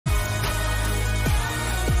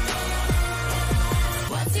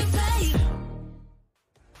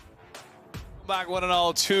back one and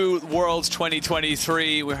all to Worlds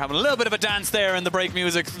 2023. We're having a little bit of a dance there in the break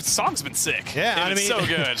music. The song's been sick. Yeah, I mean, so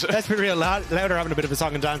good. Let's be real, Louder having a bit of a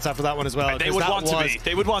song and dance after that one as well. They would want to be.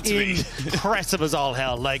 They would want to be. Impressive as all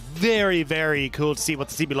hell. Like, very, very cool to see what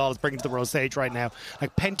the CB LOL is bringing to the world stage right now.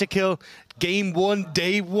 Like, pentakill, game one,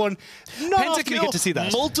 day one. Not often you get to see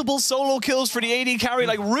that. Multiple solo kills for the AD carry.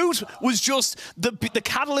 Like, Root was just the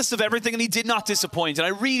catalyst of everything, and he did not disappoint. And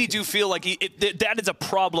I really do feel like that is a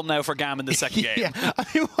problem now for GAM in the second game. Yeah, I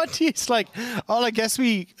mean, what do you, it's like, oh, I guess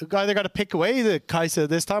we either got to pick away the Kai'Sa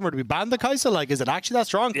this time, or do we ban the Kai'Sa? Like, is it actually that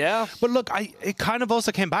strong? Yeah. But look, it kind of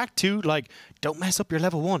also came back to, like, don't mess up your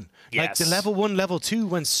level 1. Yes. Like, the level 1, level 2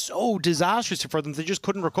 went so disastrous for them, they just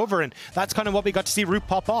couldn't recover, and that's kind of what we got to see Root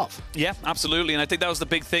pop off. Yeah, absolutely, and I think that was the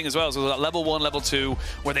big thing as well. So that level 1, level 2,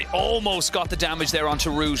 where they almost got the damage there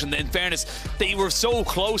onto Root, and in fairness, they were so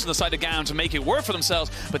close on the side of GAM to make it work for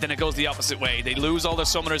themselves, but then it goes the opposite way. They lose all their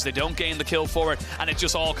summoners, they don't gain the kill for it, and it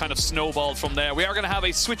just all kind of snowballed from there. We are going to have a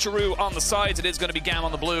switcheroo on the sides. It is going to be GAM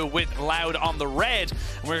on the blue with Loud on the red,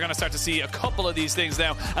 and we're going to start to see a couple of these things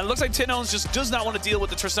now. And it looks like tinowns just does not want to deal with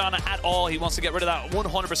the Tristana at all. He wants to get rid of that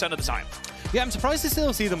 100% of the time. Yeah, I'm surprised to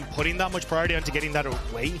still see them putting that much priority onto getting that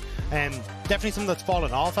away. Definitely something that's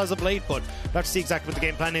fallen off as of late, but we'll have to see exactly what the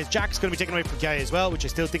game plan is. Jack's going to be taken away from Kiaya as well, which I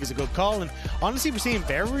still think is a good call. And honestly, we're seeing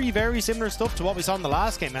very, very similar stuff to what we saw in the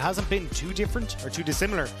last game. It hasn't been too different or too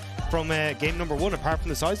dissimilar from game number 1, apart from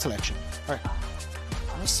the side selection. All right.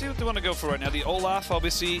 Let's see what they want to go for right now. The Olaf,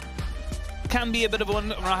 obviously, can be a bit of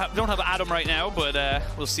one. I don't have Adam right now, but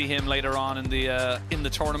we'll see him later on in the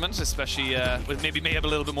tournament, especially with maybe may have a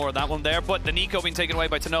little bit more of that one there. But the Nico being taken away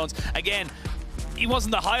by tinowns again. He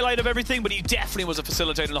wasn't the highlight of everything, but he definitely was a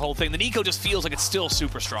facilitator in the whole thing. The Nico just feels like it's still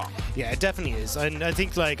super strong. Yeah, it definitely is. And I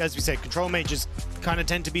think, like, as we said, control mages kind of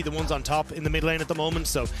tend to be the ones on top in the mid lane at the moment.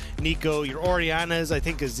 So Nico, your Oriannas, I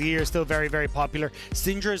think Xayah still very, very popular.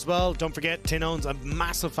 Sindra as well, don't forget, tinowns, I'm a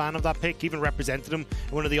massive fan of that pick, even represented him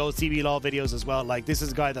in one of the old CB LOL videos as well. Like, this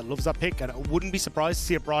is a guy that loves that pick, and I wouldn't be surprised to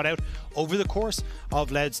see it brought out over the course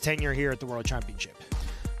of Loud's tenure here at the World Championship.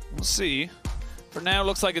 We'll see. For now,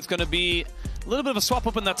 looks like it's going to be a little bit of a swap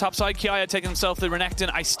up in that top side. Kiaya taking himself the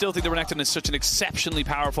Renekton. I still think the Renekton is such an exceptionally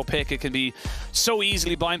powerful pick. It can be so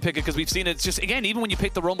easily blind pick it because we've seen it. It's just, again, even when you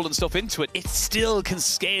pick the Rumble and stuff into it, it still can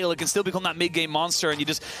scale. It can still become that mid-game monster,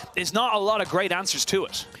 and there's not a lot of great answers to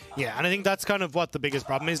it. Yeah, and I think that's kind of what the biggest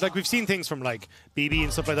problem is. Like, we've seen things from, like, BB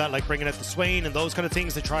and stuff like that, like bringing out the Swain and those kind of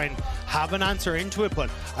things to try and have an answer into it, but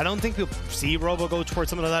I don't think we'll see Robo go towards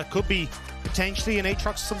something like that. Could be potentially an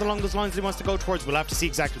Aatrox or something along those lines that he wants to go towards. We'll have to see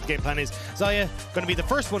exactly what the game plan is. Xayah going to be the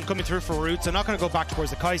first one coming through for Root, so not going to go back towards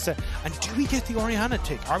the Kai'Sa. And do we get the Orianna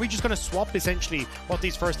tick? Are we just going to swap essentially what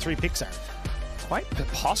these first 3 picks are? Quite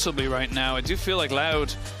possibly right now. I do feel like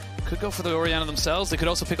Loud could go for the Orianna themselves. They could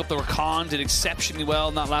also pick up the Rakan, did exceptionally well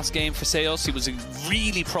in that last game for Seos. He was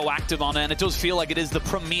really proactive on it, and it does feel like it is the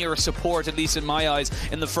premier support, at least in my eyes,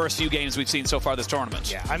 in the first few games we've seen so far this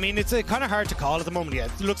tournament. Yeah, I mean, it's kind of hard to call at the moment. Yeah,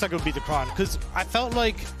 it looks like it would be the Kron, because I felt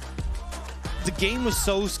like the game was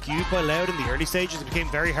so skewed by Loud in the early stages, it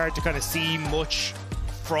became very hard to kind of see much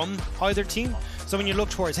from either team. So when you look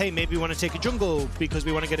towards, hey, maybe we want to take a jungle because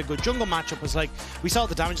we want to get a good jungle matchup, it's like we saw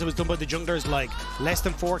the damage that was done by the junglers, like less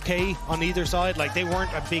than 4k on either side. Like, they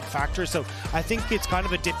weren't a big factor. So I think it's kind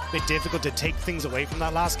of a bit difficult to take things away from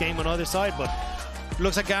that last game on either side. But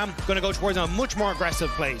looks like GAM going to go towards a much more aggressive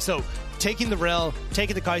play. So taking the Rell,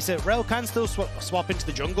 taking the Kai'Sa. Rell can still swap into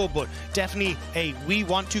the jungle, but definitely, hey, we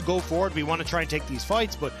want to go forward. We want to try and take these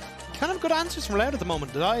fights, but kind of good answers from Loud at the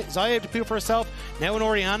moment. Xayah to appeal for herself. Now an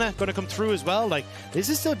Orianna going to come through as well. Like, this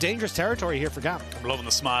is still dangerous territory here for GAM. I'm loving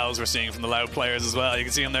the smiles we're seeing from the Loud players as well. You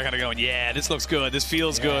can see them there kind of going, yeah, this looks good. This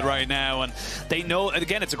feels good right now. And they know,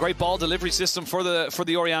 again, it's a great ball delivery system for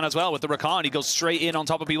the Orianna as well with the Rakan. He goes straight in on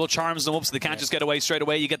top of people, charms them up so they can't just get away straight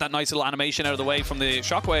away. You get that nice little animation out of the way from the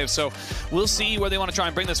shockwave. So we'll see where they want to try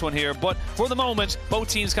and bring this one here. But for the moment, both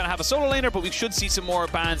teams kind of have a solo laner, but we should see some more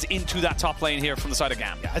bans into that top lane here from the side of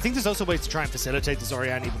GAM. Yeah, I think there's also ways to try and facilitate this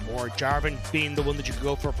Orianna even more. Jarvan being the one that you could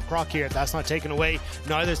go for Croc here. That's not taken away.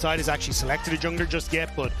 Neither side has actually selected a jungler just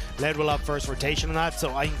yet, but Loud will have first rotation on that.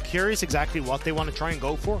 So I'm curious exactly what they want to try and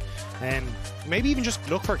go for. And maybe even just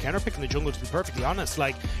look for a counter pick in the jungle, to be perfectly honest.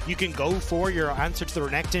 Like, you can go for your answer to the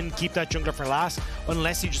Renekton, keep that jungler for last,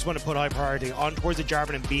 unless you just want to put high priority on towards the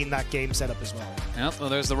Jarvan and be in that game setup as well. Yep, well,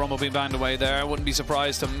 there's the Rumble being banned away there. I wouldn't be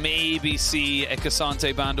surprised to maybe see a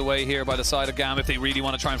K'Sante banned away here by the side of GAM if they really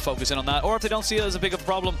want to try and focus in on that. Or if they don't see it as a big of a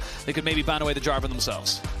problem, they could maybe ban away the Jarvan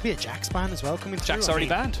themselves. Be a Jax ban as well coming through. Jax already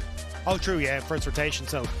banned. Oh, true, yeah, first rotation.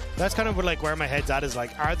 So that's kind of like where my head's at is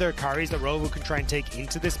like, are there carries that Robo can try and take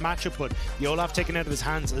into this matchup? But the Olaf taken out of his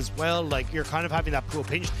hands as well. Like, you're kind of having that pool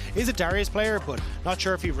pinch. Is a Darius player, but not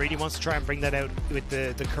sure if he really wants to try and bring that out with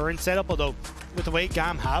the current setup. Although, with the way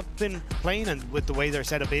GAM have been playing and with the way their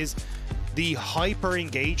setup is, the hyper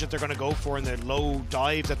engage that they're going to go for and the low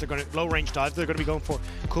dives that they're going to, low range dives they're going to be going for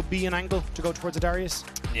could be an angle to go towards a Darius.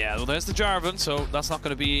 Yeah, well, there's the Jarvan, so that's not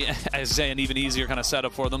going to be, as an even easier kind of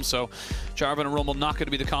setup for them. So Jarvan and Rumble not going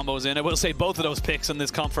to be the combos in. I will say both of those picks in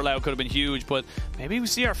this comp for Loud could have been huge, but maybe we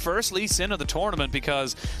see our first Lee Sin of the tournament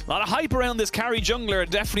because a lot of hype around this carry jungler,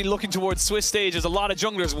 definitely looking towards Swiss stages. A lot of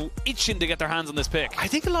junglers itching to get their hands on this pick. I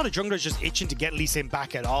think a lot of junglers just itching to get Lee Sin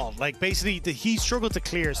back at all. Like, basically, he struggled to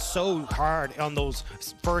clear so hard on those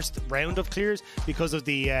first round of clears because of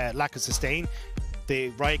the lack of sustain.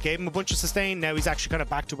 Riot gave him a bunch of sustain. Now he's actually kind of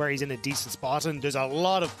back to where he's in a decent spot, and there's a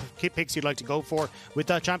lot of picks you'd like to go for with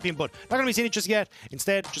that champion, but not going to be seeing it just yet.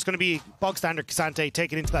 Instead, just going to be bog standard K'Sante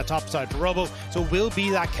taken into that top side for Robo. So it will be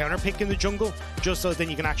that counter pick in the jungle, just so then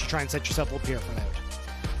you can actually try and set yourself up here for Loud.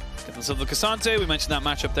 So the K'Sante, we mentioned that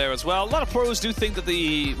matchup there as well. A lot of pros do think that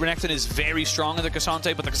the Renekton is very strong in the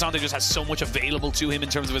K'Sante, but the K'Sante just has so much available to him in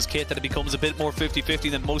terms of his kit that it becomes a bit more 50-50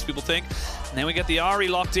 than most people think. And then we get the Ahri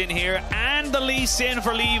locked in here and the Lee Sin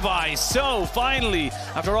for Levi. So finally,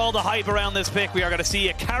 after all the hype around this pick, we are going to see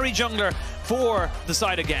a carry jungler for the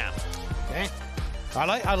side of GAM. Okay.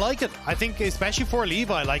 I like it. I think especially for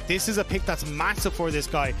Levi, like, this is a pick that's massive for this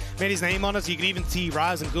guy. Made his name on it. You can even see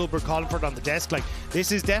Raz and Gulbert calling for it on the desk. Like,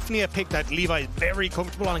 this is definitely a pick that Levi is very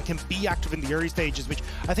comfortable on and can be active in the early stages, which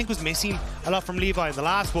I think was missing a lot from Levi in the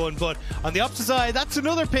last one. But on the opposite side, that's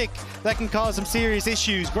another pick that can cause some serious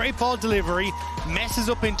issues. Great ball delivery, messes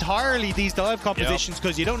up entirely these dive compositions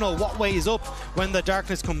because you don't know what way is up when the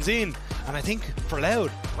darkness comes in. And I think for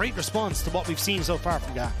Loud, great response to what we've seen so far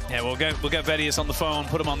from GAM. Yeah, we'll get Vedius on the phone,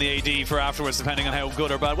 put him on the AD for afterwards, depending on how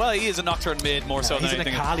good or bad. Well, he is a Nocturne mid more so than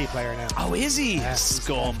anything. He's an Akali player now. Oh, is he? Yeah,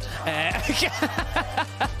 Scum.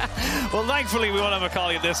 Well, thankfully, we won't have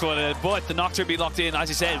Akali in this one, but the Nocturne be locked in. As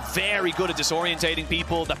you said, very good at disorientating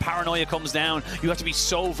people. The paranoia comes down. You have to be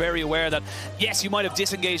so very aware that, yes, you might have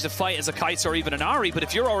disengaged the fight as a Kai'Sa or even an Ahri, but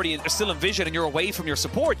if you're already still in vision and you're away from your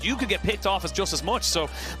support, you could get picked off as just as much. So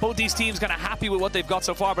both these teams kind of happy with what they've got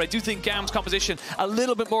so far, but I do think GAM's composition a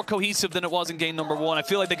little bit more cohesive than it was in game number one. I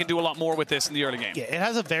feel like they can do a lot more with this in the early game. Yeah, it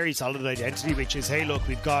has a very solid identity, which is, hey, look,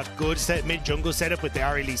 we've got good mid-jungle setup with the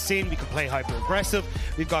Ahri Lee Sin. We can play hyper-aggressive.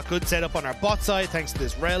 We've got good setup on our bot side, thanks to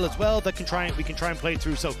this Rell as well, that we can try and play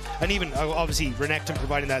through. So, and even, obviously, Renekton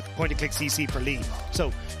providing that point-and-click CC for Lee.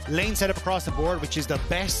 So, lane setup across the board, which is the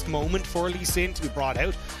best moment for Lee Sin to be brought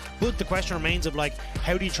out. But the question remains of, like,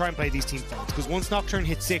 how do you try and play these team fights? Because once Nocturne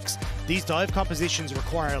hits 6, these dive compositions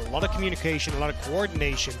require a lot of communication, a lot of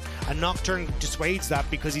coordination, and Nocturne dissuades that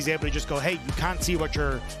because he's able to just go, hey, you can't see what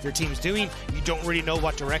your team's doing, you don't really know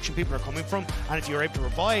what direction people are coming from, and if you're able to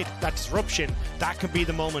provide that disruption, that could be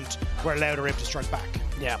the moment where Loud are able to strike back.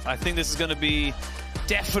 Yeah, I think this is going to be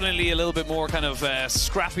definitely a little bit more kind of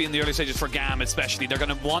scrappy in the early stages for GAM especially. They're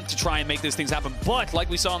going to want to try and make these things happen, but like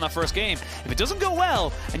we saw in that first game, if it doesn't go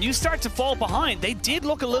well and you start to fall behind, they did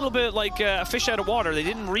look a little bit like a fish out of water. They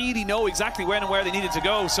didn't really know exactly when and where they needed to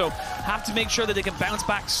go, so have to make sure that they can bounce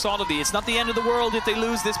back solidly. It's not the end of the world if they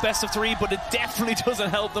lose this best of 3, but it definitely doesn't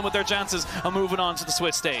help them with their chances of moving on to the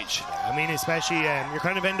Swiss stage. I mean, especially you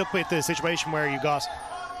kind of end up with the situation where you got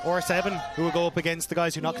or7 who will go up against the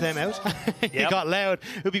guys who knock them out. You got Loud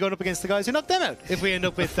who'll be going up against the guys who knock them out if we end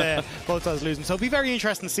up with both sides losing. So it'll be very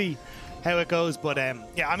interesting to see how it goes. But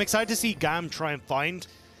yeah, I'm excited to see GAM try and find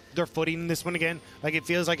their footing in this one again. Like, it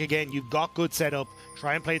feels like, again, you've got good setup,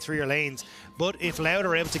 try and play through your lanes. But if Loud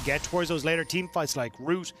are able to get towards those later team fights, like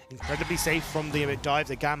Root, incredibly safe from the dive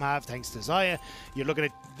that GAM have thanks to Xayah. You're looking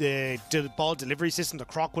at the ball delivery system that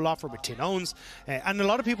Croc will offer with tinowns. And a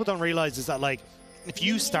lot of people don't realize is that, like, if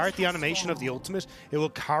you start the animation of the ultimate, it will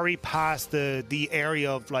carry past the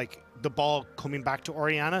area of, like, the ball coming back to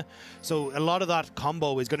Orianna. So a lot of that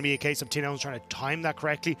combo is going to be a case of tinowns trying to time that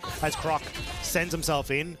correctly as Croc sends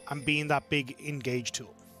himself in and being that big engage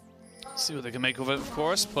tool. See what they can make of it, of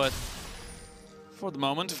course, but for the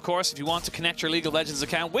moment, of course, if you want to connect your League of Legends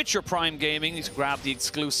account with your Prime Gaming, you can grab the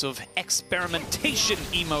exclusive experimentation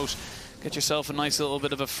emote. Get yourself a nice little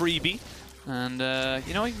bit of a freebie. And,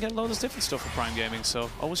 you know, you can get loads of different stuff for Prime Gaming, so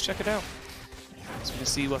always check it out. So we can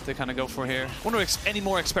see what they kind of go for here. I wonder if any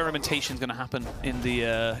more experimentation is going to happen in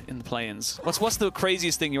the play-ins. What's the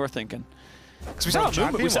craziest thing you're thinking? Because we saw a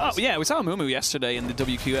Mumu yesterday in the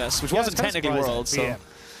WQS, which wasn't technically World, so... Yeah.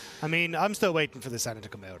 I mean, I'm still waiting for the Senate to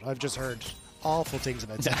come out. I've just heard awful things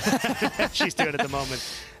about that. She's doing at the moment.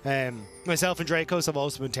 Myself and Dracos have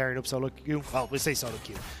also been tearing up solo queue. Well, we'll say solo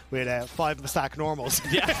queue with 5 stack normals.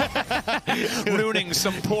 Yeah, ruining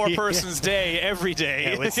some poor person's day every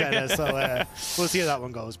day. Yeah, with Senna, so we'll see how that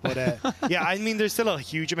one goes. But yeah, I mean, there's still a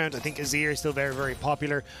huge amount. I think Xayah is still very, very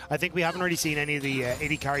popular. I think we haven't really seen any of the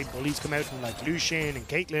 80 carry bullies come out from like Lucian and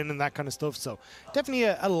Caitlyn and that kind of stuff. So definitely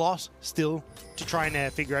a lot still to try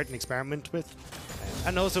and figure out and experiment with.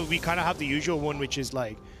 And also we kind of have the usual one, which is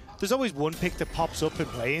like, there's always one pick that pops up in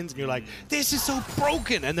play-ins and you're like, this is so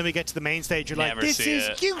broken. And then we get to the main stage, you're like, this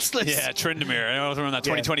is useless. Yeah, Tryndamere. I don't remember that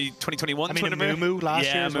 2020, 2021 I mean, Tryndamere. Moo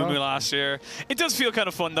last year as well. Moo last year. It does feel kind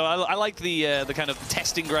of fun though. I like the kind of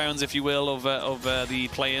testing grounds, if you will, of the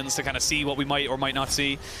play-ins to kind of see what we might or might not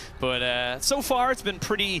see. But so far it's been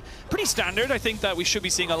pretty standard. I think that we should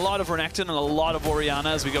be seeing a lot of Renekton and a lot of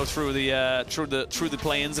Orianna as we go through the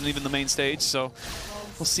play-ins and even the main stage. So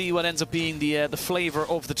we'll see what ends up being the flavor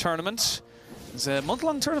of the tournament. It's a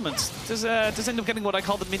month-long tournament. Does end up getting what I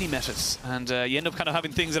call the mini-metas, and you end up kind of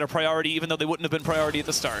having things that are priority even though they wouldn't have been priority at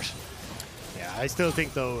the start. Yeah, I still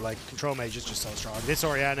think though, like, Control Mage is just so strong. This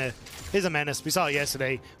Orianna is a menace. We saw it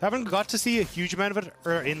yesterday. We haven't got to see a huge amount of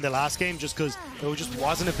it in the last game just because there just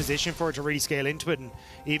wasn't a position for it to really scale into it. And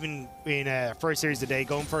even in first series today,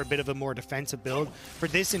 going for a bit of a more defensive build. For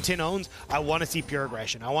this in tinowns, I want to see pure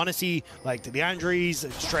aggression. I want to see like the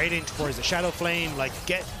Leandries straight in towards the Shadow Flame, like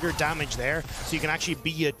get your damage there so you can actually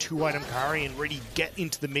be a 2-item carry and really get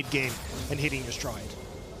into the mid game and hitting your stride.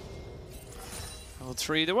 Level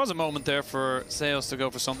 3, there was a moment there for Xayah to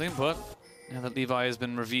go for something, but now that Levi has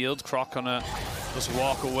been revealed, Croc gonna just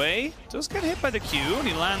walk away. Does get hit by the Q, and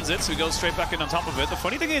he lands it, so he goes straight back in on top of it. The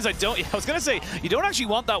funny thing is, I was gonna say, you don't actually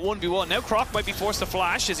want that 1v1. Now Croc might be forced to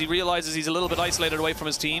flash as he realizes he's a little bit isolated away from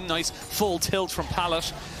his team. Nice full tilt from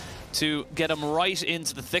Pallet to get him right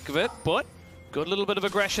into the thick of it, but good little bit of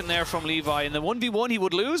aggression there from Levi. In the 1v1 he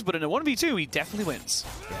would lose, but in a 1v2 he definitely wins.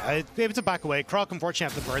 Yeah, able to back away. Croc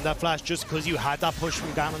unfortunately have to burn that flash just because you had that push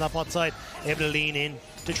from GAM on that bot side, able to lean in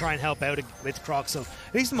to try and help out with Croc. So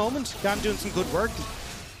at least the moment, GAM doing some good work.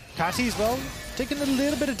 Kati as well, taking a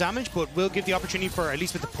little bit of damage, but will give the opportunity for, at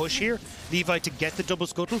least with the push here, Levi to get the double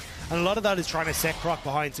scuttle. And a lot of that is trying to set Croc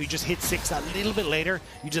behind, so he just hits 6 a little bit later.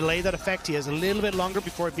 You delay that effect, he has a little bit longer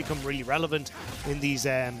before it becomes really relevant in these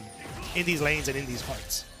lanes and in these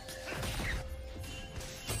fights.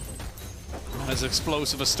 As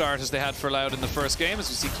explosive a start as they had for Loud in the first game, as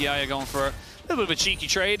we see Kiaya going for a little bit of a cheeky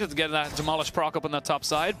trade to get that demolished proc up on that top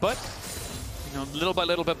side, but you know, little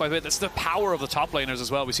by bit, that's the power of the top laners as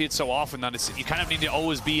well. We see it so often that you kind of need to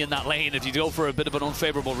always be in that lane. If you go for a bit of an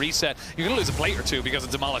unfavorable reset, you're going to lose a plate or two because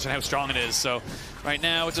of Demolish and how strong it is. So right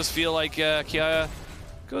now it just feels like Kiaya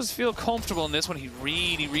does feel comfortable in this one. He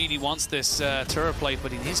really wants this turret plate,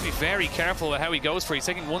 but he needs to be very careful with how he goes for it. He's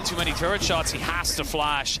taking one too many turret shots. He has to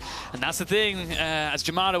flash. And that's the thing, as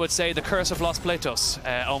Jamada would say, the curse of Los Platos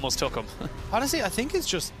almost took him. Honestly, I think it's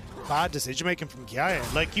just bad decision making from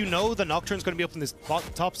Kiaya. Like, you know the Nocturne's going to be up on this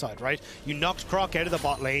top side, right? You knocked Croc out of the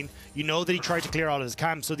bot lane. You know that he tried to clear all his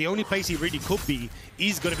camps, so the only place he really could be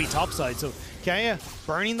is going to be top side. So Kiaya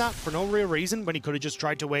burning that for no real reason when he could have just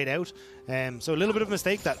tried to wait out. So a little bit of a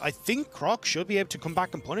mistake that I think Croc should be able to come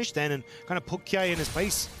back and punish then and kind of put Kiaya in his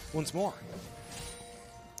place once more.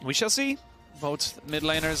 We shall see. Both mid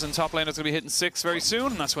laners and top laners going to be hitting 6 very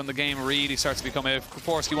soon, and that's when the game really starts to become a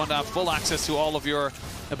force. You want to have full access to all of your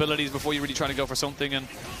abilities before you really try to go for something. And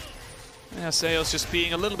yeah, Xayah's just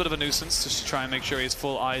being a little bit of a nuisance just to try and make sure he has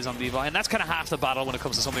full eyes on Levi. And that's kind of half the battle when it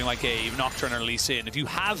comes to something like a Nocturne or Lee Sin. If you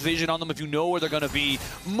have vision on them, if you know where they're going to be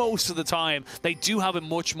most of the time, they do have a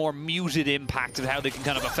much more muted impact of how they can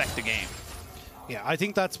kind of affect the game. Yeah, I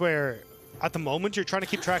think that's where, at the moment, you're trying to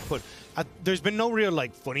keep track, but there's been no real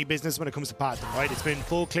like funny business when it comes to pathing, right? It's been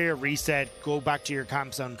full clear, reset, go back to your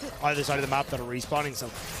camps on either side of the map that are respawning. So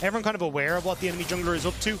everyone kind of aware of what the enemy jungler is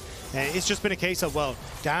up to. It's just been a case of, well,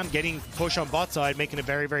 GAM getting push on bot side, making it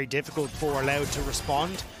very difficult for Loud to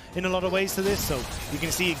respond in a lot of ways to this. So you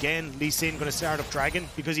can see again, Lee Sin going to start up Dragon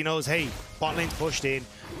because he knows, hey, bot lane's pushed in.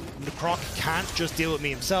 The Croc can't just deal with me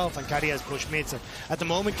himself, and Kati has pushed mid. So at the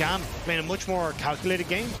moment, GAM playing a much more calculated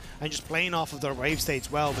game and just playing off of their wave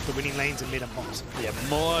states well with the winning lanes in mid and bot. Yeah,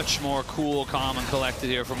 much more cool, calm, and collected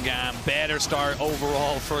here from GAM. Better start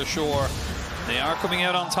overall for sure. They are coming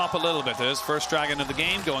out on top a little bit. There's first Dragon of the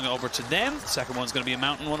game going over to them. The second one's going to be a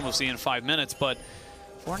mountain one. We'll see in 5 minutes, but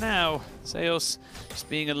for now, Xayah just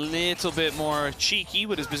being a little bit more cheeky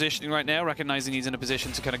with his positioning right now, recognizing he's in a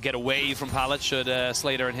position to kind of get away from Pallet should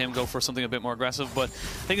Slayder and him go for something a bit more aggressive. But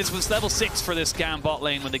I think it's level 6 for this GAM bot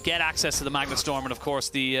lane when they get access to the Magna Storm and of course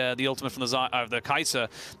the ultimate from the Kai'Sa.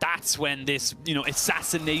 That's when this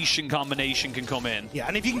assassination combination can come in. Yeah,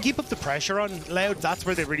 and if you can keep up the pressure on Loud, that's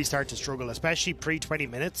where they really start to struggle, especially pre-20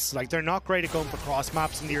 minutes. Like, they're not great at going for cross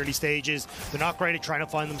maps in the early stages. They're not great at trying to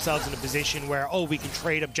find themselves in a position where, oh, we can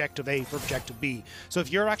trade objective A for objective B. So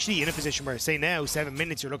if you're actually in a position where, say now, 7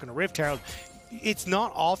 minutes, you're looking at Rift Herald, it's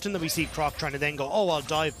not often that we see Croc trying to then go, oh, I'll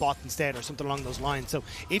dive bot instead or something along those lines. So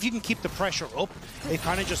if you can keep the pressure up, it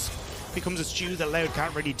kind of just becomes a stew that Loud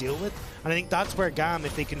can't really deal with. And I think that's where GAM,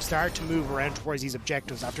 if they can start to move around towards these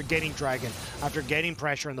objectives after getting Dragon, after getting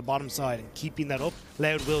pressure on the bottom side and keeping that up,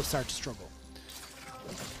 Loud will start to struggle.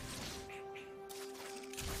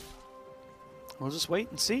 We'll just wait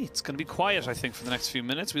and see. It's going to be quiet, I think, for the next few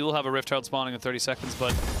minutes. We will have a Rift Herald spawning in 30 seconds,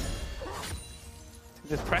 but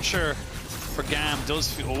the pressure for GAM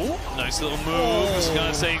does feel... Oh, nice little move. I was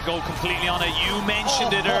going to say go completely on it. You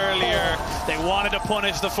mentioned it earlier. They wanted to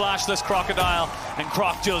punish the flashless Crocodile, and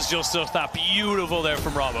Croc just took that beautiful there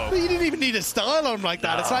from Robo. But you didn't even need a style on him like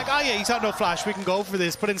that. No. It's like, oh yeah, he's got no flash, we can go for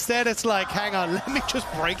this. But instead it's like, hang on, let me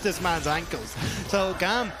just break this man's ankles. So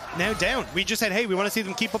GAM now down. We just said, hey, we want to see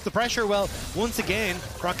them keep up the pressure. Well, once again,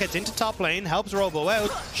 Croc gets into top lane, helps Robo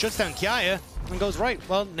out, shuts down Kiaya, and goes, right,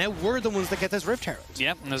 well, now we're the ones that get this Rift Herald.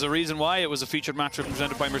 Yeah, and there's a reason why it was a featured matchup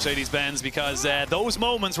presented by Mercedes-Benz, because those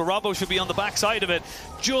moments where Robo should be on the backside of it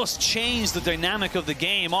just changed the dynamic of the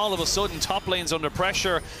game. All of a sudden, top lane's under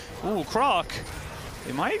pressure. Ooh, Croc,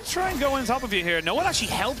 they might try and go on top of you here. No one actually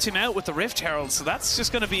helped him out with the Rift Herald, so that's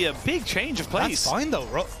just going to be a big change of place. That's fine,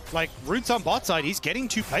 though. Like, Root's on bot side, he's getting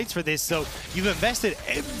 2 plates for this, so you've invested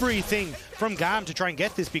everything from GAM to try and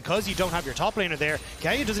get this because you don't have your top laner there.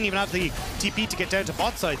 Kiaya doesn't even have the TP to get down to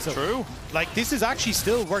bot side, so true. Like, this is actually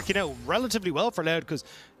still working out relatively well for Loud because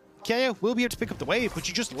Kiaya will be able to pick up the wave, but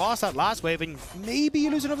you just lost that last wave, and maybe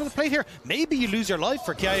you lose another plate here. Maybe you lose your life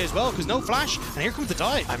for Kiaya as well, because no flash, and here comes the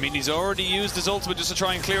dive. I mean, he's already used his ultimate just to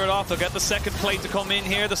try and clear it off. They'll get the second plate to come in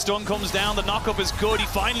here. The stun comes down. The knockup is good. He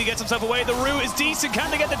finally gets himself away. The root is decent.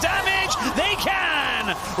 Can they get the damage? They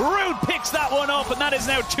can! Root picks that one up, and that is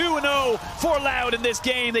now 2-0 for Loud in this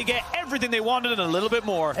game. They get everything they wanted and a little bit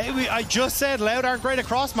more. Hey, I just said Loud aren't great at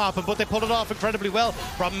cross-mapping, but they pulled it off incredibly well.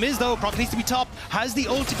 Problem is, though, Croc needs to be top. Has the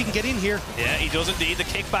ult if he can get in here. Yeah, he does indeed. The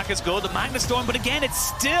kickback is good. The Magna Storm, but again, it's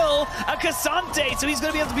still a K'Sante, so he's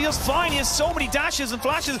going to be able to be just fine. He has so many dashes and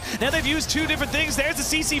flashes. Now they've used 2 different things. There's the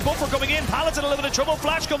CC buffer coming in. Pallet's in a little bit of trouble.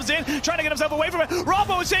 Flash comes in, trying to get himself away from it.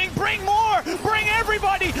 Robo is saying, bring more! Bring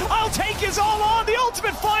everybody! I'll take his all on! The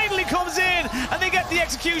ultimate finally comes in, and they get the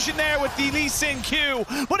execution there with the Lee Sin Q,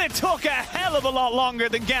 but it took a hell of a lot longer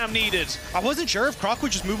than GAM needed. I wasn't sure if Croc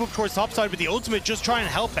would just move up towards top side with the ultimate, just try and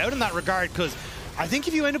help out in that regard, because I think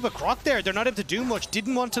if you end up with Croc there, they're not able to do much.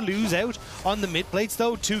 Didn't want to lose out on the mid plates,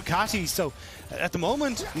 though, to Kati. So at the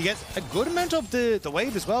moment, you get a good amount of the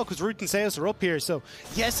wave as well, because Root and Xayah are up here. So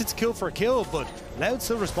yes, it's kill for a kill, but Loud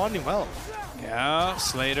still responding well. Yeah,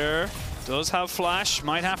 Slayder does have flash.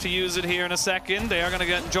 Might have to use it here in a second. They are going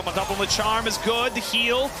to jump on top of him. The charm is good. The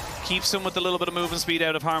heal keeps him with a little bit of movement speed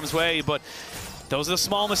out of harm's way, but those are the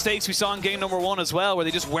small mistakes we saw in game number 1 as well, where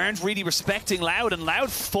they just weren't really respecting Loud, and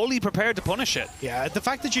Loud fully prepared to punish it. Yeah, the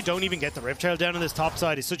fact that you don't even get the Rift Herald down on this top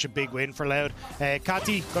side is such a big win for Loud.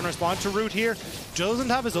 Kati going to respond to Root here. Doesn't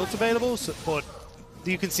have his ult available, but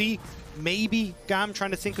you can see maybe GAM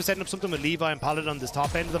trying to think of setting up something with Levi and Pallet on this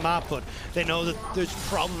top end of the map, but they know that there's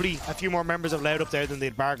probably a few more members of Loud up there than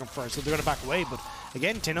they'd bargained for, so they're going to back away. But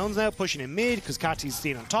again, tinowns now pushing in mid because Kati's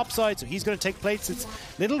staying on top side, so he's going to take plates. It's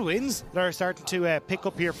little wins that are starting to pick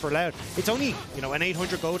up here for Loud. It's only, you know, an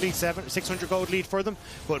 800 gold lead, 600 gold lead for them,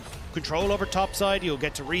 but control over top side. You'll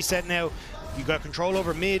get to reset now. You got control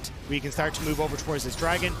over mid, where you can start to move over towards this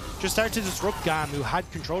dragon. Just start to disrupt GAM, who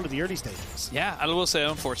had control of the early stages. Yeah, I will say,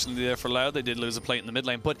 unfortunately, there for Loud, they did lose a plate in the mid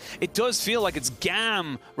lane, but it does feel like it's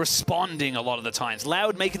GAM responding a lot of the times.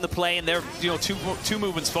 Loud making the play, and they're, you know, two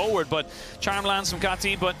movements forward, but charm lands from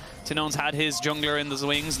Kati, but tinowns had his jungler in the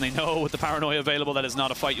wings, and they know with the paranoia available that it's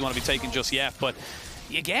not a fight you want to be taking just yet, but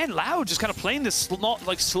again, Loud just kind of playing this not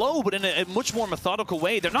like slow, but in a much more methodical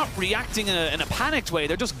way. They're not reacting in a panicked way.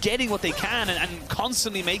 They're just getting what they can and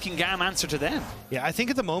constantly making GAM answer to them. Yeah, I think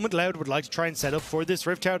at the moment Loud would like to try and set up for this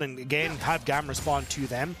Rift Herald and again have GAM respond to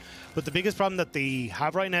them. But the biggest problem that they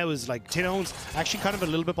have right now is like tinowns actually kind of a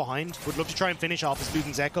little bit behind. Would love to try and finish off his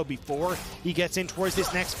Luden's Echo before he gets in towards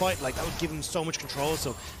this next fight. Like that would give him so much control.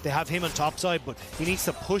 So they have him on top side, but he needs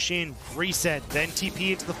to push in, reset, then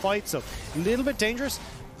TP into the fight. So a little bit dangerous.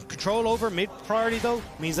 Control over mid priority though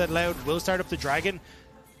means that Loud will start up the Dragon.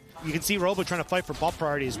 You can see Robo trying to fight for bot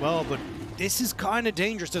priority as well, but this is kind of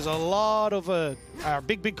dangerous. There's a lot of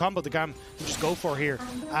big combo the GAM can just go for here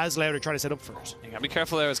as Loud are trying to set up for it. You gotta be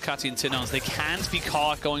careful there as Kati and tinowns. They can't be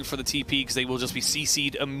caught going for the TP because they will just be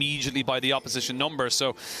CC'd immediately by the opposition number.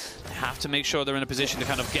 So they have to make sure they're in a position to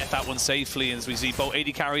kind of get that one safely. As we see both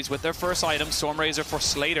AD carries with their first item, Stormrazor for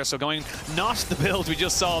Slayder. So going not the build we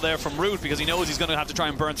just saw there from Root because he knows he's going to have to try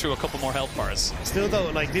and burn through a couple more health bars. Still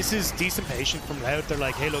though, like this is decent patience from Loud. They're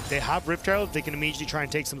like, hey look, they have Rift Herald, they can immediately try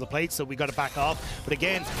and take some of the plates, so we got to back off. But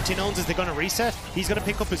again, tinowns, is they going to reset? He's going to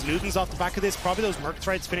pick up his Ludens off the back of this, probably those Merc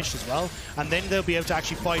threads finished as well, and then they'll be able to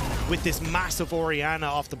actually fight with this massive Orianna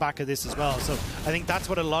off the back of this as well. So I think that's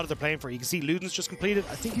what a lot of they're playing for. You can see Ludens just completed.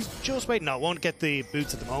 I think he's just waiting. No, won't get the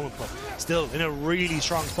boots at the moment, but still in a really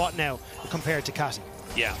strong spot now compared to Kati.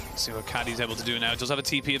 Yeah, see what Kati's able to do now. Does have a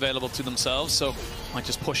TP available to themselves, so might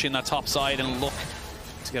just push in that top side and look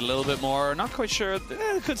to get a little bit more. Not quite sure.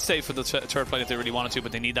 They could stay for the third plate if they really wanted to,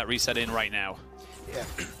 but they need that reset in right now. Yeah,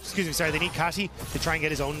 excuse me, sorry. They need Kati to try and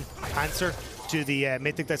get his own answer to the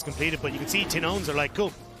mythic that's completed, but you can see tinowns are like,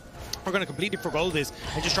 cool, we're going to completely forgo this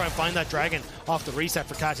and just try and find that Dragon off the reset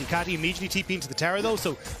for Kati. Kati immediately TP into the tower though,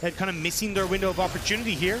 so they're kind of missing their window of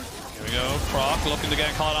opportunity here. Here we go, Croc looking to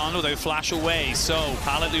get caught on with a flash away. So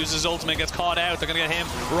Pallet loses his ultimate, gets caught out. They're going to get him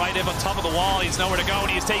right up on top of the wall. He's nowhere to go and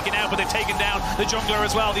he's taken out, but they've taken down the jungler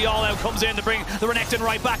as well. The all-out comes in to bring the Renekton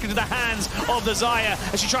right back into the hands of the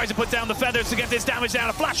Xayah as she tries to put down the feathers to get this damage down.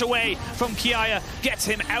 A flash away from Kiaya gets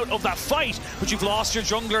him out of that fight, but you've lost your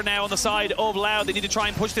jungler now on the side of Loud. They need to try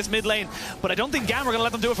and push this mid lane, but I don't think GAM are going to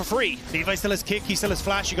let them do it for free. Levi still has kick, he still has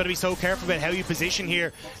flash. You got to be so careful about how you position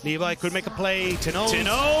here. Levi could make a play.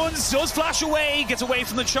 tinowns does flash away. Gets away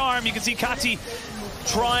from the charm. You can see Kati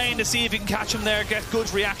trying to see if he can catch him there, get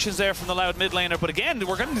good reactions there from the Loud mid laner. But again,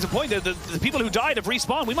 we're getting to the point that the people who died have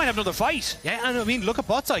respawned. We might have another fight. Yeah, and I mean, look at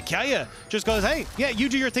bot side. Kiaya just goes, hey, yeah, you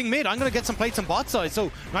do your thing mid. I'm going to get some plates on bot side.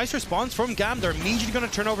 So nice response from GAM. They're immediately going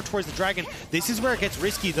to turn over towards the Dragon. This is where it gets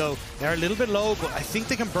risky, though. They're a little bit low, but I think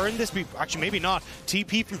they can burn this. Actually, maybe not.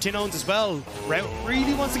 TP from tinowns as well. Rout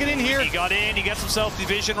really wants to get in here. He got in. He gets himself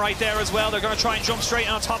division right there as well. They're going to try and jump straight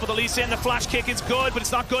on top of the Lee Sin. The flash kick is good, but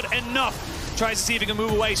it's not good enough. Tries to see if he can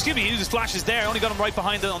move away. Excuse me, he uses flashes there. Only got him right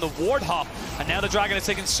behind on the ward hop. And now the Dragon is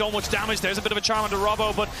taking so much damage. There's a bit of a charm on the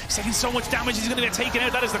Robo, but he's taking so much damage, he's going to get taken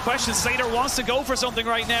out. That is the question. Slayder wants to go for something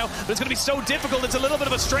right now, but it's going to be so difficult. It's a little bit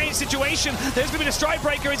of a strange situation. There's going to be the stride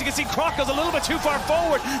breaker. As you can see, Croc goes a little bit too far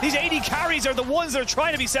forward. These AD carries are the ones that are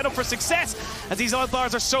trying to be set up for success, as these health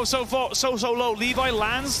bars are so low. Levi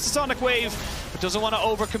lands the Sonic Wave, but doesn't want to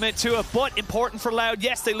overcommit to it. But important for Loud.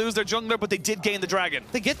 Yes, they lose their jungler, but they did gain the Dragon.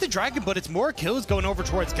 They get the Dragon, but it's more kills going over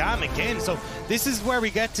towards GAM again. So this is where we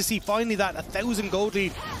get to see finally that 1,000 gold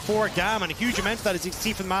lead for GAM, and a huge amount of that, as you can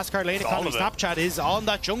see from the Mastercard lane economy Snapchat, is on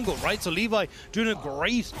that jungle, right? So Levi doing a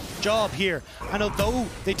great job here. And although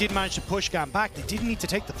they did manage to push GAM back, they didn't need to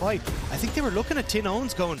take the fight. I think they were looking at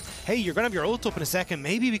tinowns going, hey, you're going to have your ult up in a second,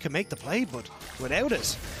 maybe we can make the play, but without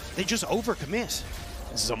it, they just overcommit.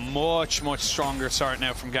 This is a much stronger start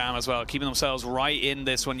now from GAM as well, keeping themselves right in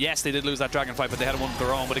this one. Yes, they did lose that Dragon fight, but they had one of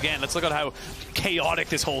their own. But again, let's look at how chaotic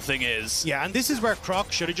this whole thing is. Yeah, and this is where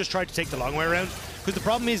Croc should have just tried to take the long way around. Because the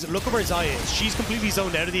problem is, look at where Xayah is. She's completely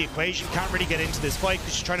zoned out of the equation, can't really get into this fight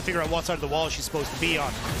because she's trying to figure out what side of the wall she's supposed to be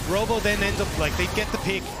on. Robo then ends up, like, they get the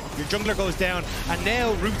pick, your jungler goes down, and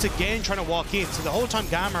now Root's again trying to walk in. So the whole time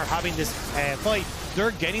GAM are having this fight,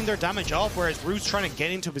 they're getting their damage off, whereas Root's trying to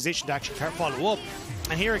get into a position to actually follow up.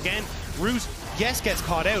 And here again, Root, yes, gets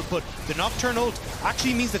caught out, but the Nocturne ult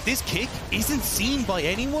actually means that this kick isn't seen by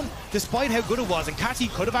anyone, despite how good it was. And Kati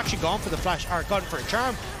could have actually gone for the flash, or gone for a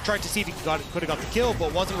charm, tried to see if he could have got the kill,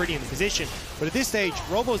 but wasn't really in the position. But at this stage,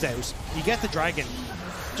 Robo's out, you get the Dragon,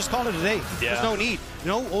 just call it a day. Yeah. There's no need.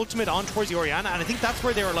 No ultimate on towards the Orianna, and I think that's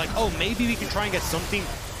where they were like, oh, maybe we can try and get something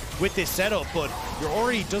with this setup, but your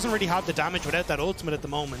Ori doesn't really have the damage without that ultimate at the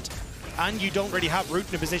moment. And you don't really have Root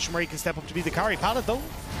in a position where he can step up to be the carry. Pallet, though.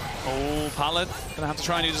 Oh, Pallet gonna have to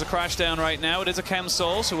try and use a crash down right now. It is a Chem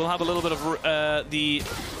Soul, so we'll have a little bit of the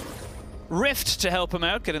Rift to help him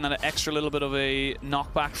out, getting that extra little bit of a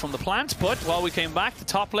knockback from the plant. But while we came back, the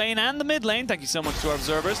top lane and the mid lane, thank you so much to our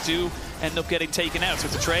observers, do end up getting taken out. So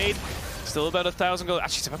it's a trade. Still about 1,000 gold.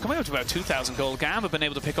 Actually, coming up to about 2,000 gold. GAM have been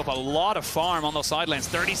able to pick up a lot of farm on those side lanes.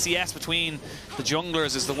 30 CS between the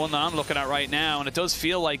junglers is the one that I'm looking at right now, and it does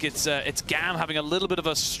feel like it's GAM having a little bit of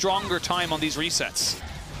a stronger time on these resets.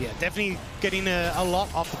 Yeah, definitely getting a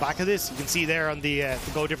lot off the back of this. You can see there on the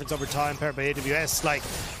goal difference over time paired by AWS, like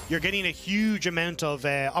you're getting a huge amount of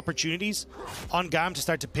opportunities on GAM to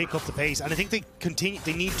start to pick up the pace, and I think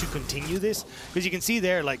they need to continue this, because you can see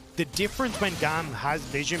there like the difference when GAM has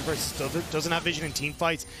vision versus doesn't have vision in team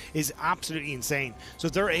fights is absolutely insane. So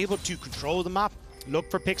if they're able to control the map,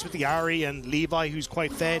 look for picks with the Ahri and Levi, who's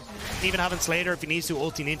quite fed. Even having Slayder, if he needs to,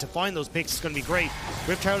 ulting in to find those picks is going to be great.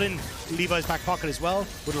 Rift Herald in Levi's back pocket as well.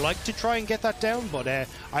 Would like to try and get that down, but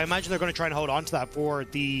I imagine they're going to try and hold on to that for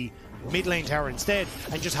the mid lane tower instead,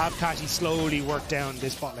 and just have Kati slowly work down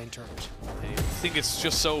this bot lane turret. I think it's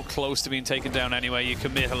just so close to being taken down anyway. You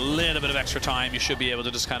commit a little bit of extra time, you should be able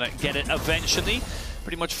to just kind of get it eventually.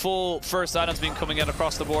 Pretty much full first items being coming out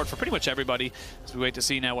across the board for pretty much everybody, as we wait to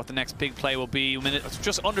see now what the next big play will be.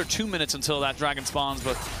 Just under 2 minutes until that dragon spawns,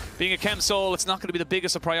 but being a Chem Soul, it's not going to be the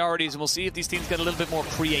biggest of priorities, and we'll see if these teams get a little bit more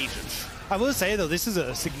creative. I will say though, this is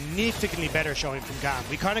a significantly better showing from GAM.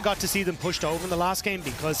 We kind of got to see them pushed over in the last game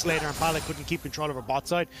because Slayder and Pallet couldn't keep control of our bot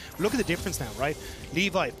side. But look at the difference now, right?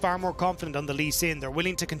 Levi, far more confident on the Lee Sin. They're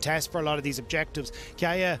willing to contest for a lot of these objectives.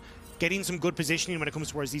 Kiaya getting some good positioning when it comes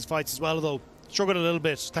towards these fights as well, though. Struggled a little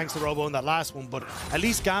bit thanks to Robo in that last one, but at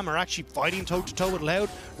least GAM are actually fighting toe-to-toe with Loud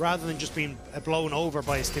rather than just being blown over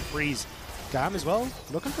by a stiff breeze. GAM as well,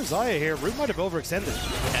 looking for Xayah here. Root might have overextended.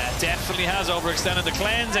 Yeah, definitely has overextended. The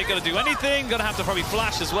cleanse ain't going to do anything. Going to have to probably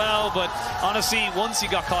flash as well, but honestly, once he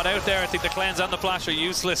got caught out there, I think the cleanse and the flash are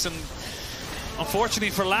useless, and unfortunately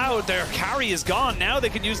for Loud, their carry is gone. Now they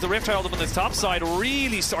can use the Rift Herald on this top side,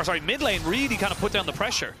 mid lane, really kind of put down the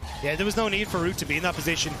pressure. Yeah, there was no need for Root to be in that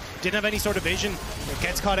position. Didn't have any sort of vision. It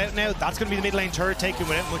gets caught out now. That's going to be the mid lane turret taken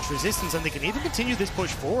without much resistance, and they can even continue this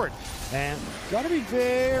push forward. Got to be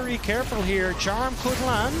very careful here. Charm could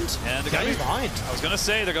land. Yeah, they're going to be behind. I was going to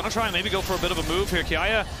say, they're going to try and maybe go for a bit of a move here.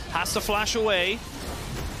 Kiaya has to flash away.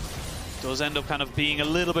 Does end up kind of being a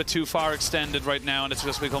little bit too far extended right now, and it's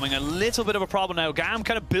just becoming a little bit of a problem now. GAM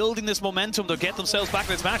kind of building this momentum to get themselves back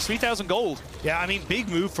in this match. 3,000 gold. Yeah, I mean, big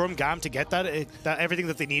move from GAM to get that everything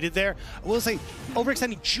that they needed there. I will say,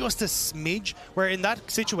 overextending just a smidge, where in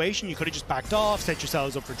that situation you could have just backed off, set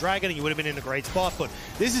yourselves up for Dragon, and you would have been in a great spot, but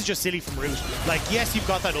this is just silly from Root. Like, yes, you've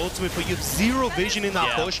got that ultimate, but you have zero vision in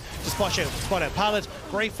that push to spot out Pallet.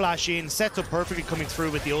 Great flash in, sets up perfectly coming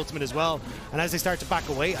through with the ultimate as well, and as they start to back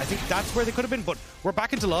away, I think that's where they could have been, but we're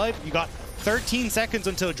back into live. You got 13 seconds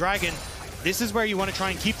until Dragon. This is where you want to try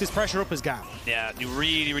and keep this pressure up as GAM. Yeah, you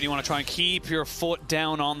really, really want to try and keep your foot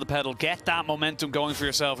down on the pedal, get that momentum going for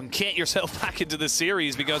yourself, and get yourself back into this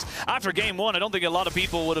series, because after game one, I don't think a lot of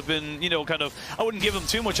people would have been, you know, kind of, I wouldn't give them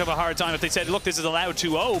too much of a hard time if they said, look, this is allowed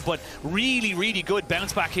 2-0, but really, really good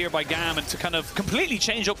bounce back here by GAM, and to kind of completely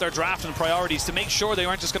change up their draft and priorities to make sure they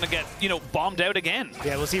aren't just going to get, you know, bombed out again.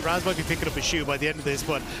 Yeah, we'll see. Raz might be picking up his shoe by the end of this,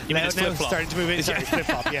 but now starting to move in. Sorry,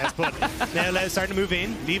 flip-flop, yes, but now starting to move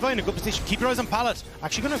in. Levi in a good position. Keep your eyes on Pallet.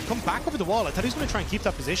 Actually going to come back over the wall. I thought he was going to try and keep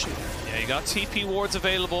that position. Yeah, you got TP wards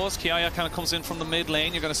available as Kiaya kind of comes in from the mid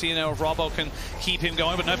lane. You're going to see now if Robo can keep him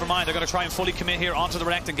going, but never mind. They're going to try and fully commit here onto the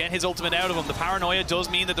Renekton and get his ultimate out of him. The paranoia does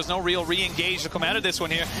mean that there's no real re-engage to come out of this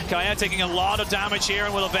one here. Kiaya taking a lot of damage here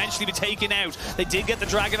and will eventually be taken out. They did get the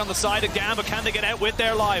Dragon on the side of GAM, but can they get out with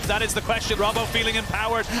their lives? That is the question. Robo feeling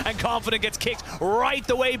empowered and confident gets kicked right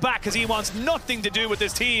the way back because he wants nothing to do with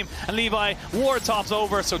this team, and Levi ward tops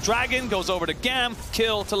over, so Dragon goes over to GAM,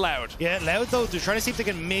 kill to Loud. Yeah, Loud though, they're trying to see if they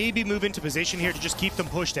can maybe move into position here to just keep them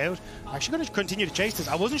pushed out. I'm actually going to continue to chase this.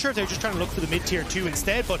 I wasn't sure if they were just trying to look for the mid-tier 2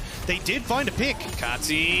 instead, but they did find a pick.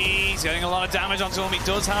 Kati's getting a lot of damage onto him. He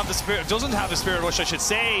doesn't have the Spirit Rush, I should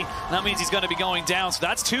say. That means he's going to be going down, so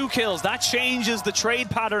that's 2 kills. That changes the trade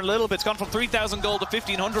pattern a little bit. It's gone from 3,000 gold to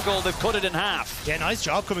 1,500 gold. They've cut it in half. Yeah, nice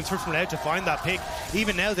job coming through from Loud to find that pick.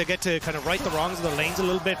 Even now, they get to kind of right the wrongs of the lanes a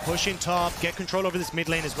little bit, push in top, get control over this mid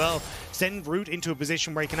lane as well, send Root into a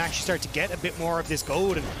position where he can actually start to get a bit more of this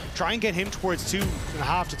gold and try and get him towards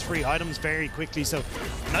 2.5 to 3 items very quickly. So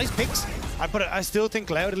nice picks. But I still think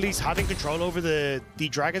Loud, at least having control over the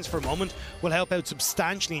Dragons for a moment, will help out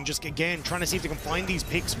substantially, and just again trying to see if they can find these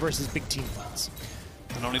picks versus big team fights.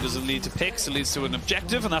 Not only does it lead to picks, it leads to an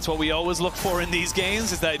objective, and that's what we always look for in these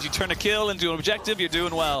games, is that if you turn a kill into an objective, you're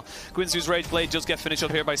doing well. Guinsoo's Rage Blade just get finished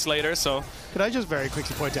up here by Slayder, so... Could I just very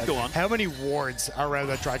quickly point out how many wards are around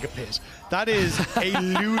that Dragon Pit? That is a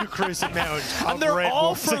ludicrous amount of And they're red all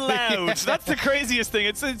wards. for loud. That's the craziest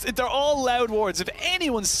thing. They're all loud wards. If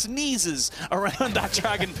anyone sneezes around that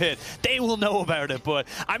Dragon Pit, they will know about it. But,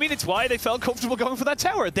 I mean, it's why they felt comfortable going for that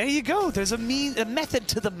tower. There you go. There's a method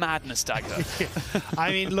to the madness, Dagda.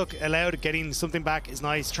 I mean, look, allowed getting something back is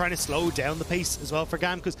nice. Trying to slow down the pace as well for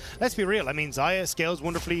GAM, because let's be real. I mean, Xayah scales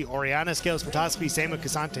wonderfully. Orianna scales fantastically. Same with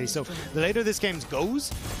K'Sante. So the later this game goes,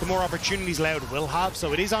 the more opportunities Loud will have.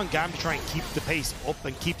 So it is on GAM to try and keep the pace up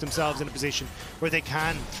and keep themselves in a position where they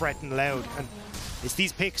can threaten Loud. And it's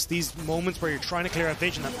these picks, these moments where you're trying to clear out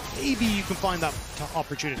vision, that maybe you can find that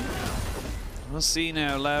opportunity. We'll see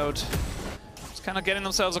now. Loud kind of getting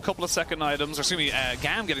themselves a couple of second items, or excuse me,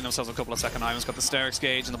 GAM getting themselves a couple of second items. Got the Sterix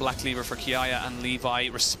Gauge and the Black Cleaver for Kiaya and Levi,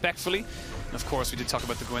 respectfully. And of course, we did talk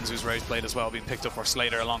about the Guinsoo's Rage Blade as well being picked up for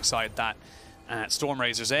Slayder alongside that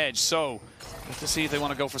Stormrazor's Edge. So, let's just see if they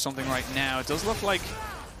want to go for something right now. It does look like,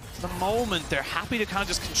 for the moment, they're happy to kind of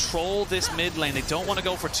just control this mid lane. They don't want to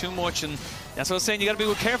go for too much, and that's what I was saying. You got to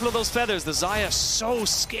be careful of those feathers. The Xayah so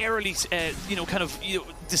scarily,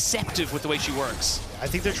 deceptive with the way she works. I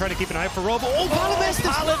think they're trying to keep an eye out for Robo. Oh, Pallet missed it!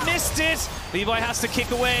 Pallet missed it! Levi has to kick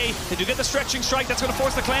away. They do get the stretching strike. That's going to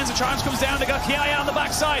force the cleanse. The charms comes down. They got Kiaya on the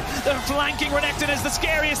backside. The flanking Renekton is the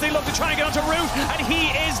scariest. They look to try and get onto Root, and he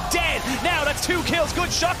is dead. Now that's 2 kills. Good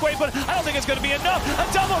shockwave, but I don't think it's going to be enough.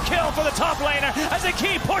 A double kill for the top laner as they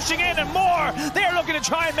keep pushing in and more. They're looking to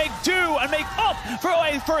try and make do and make up for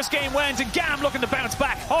a first game win, and GAM looking to bounce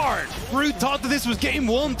back hard. Root thought that this was game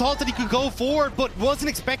 1, thought that he could go forward, but wasn't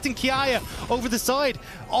expecting Kiaya over the side.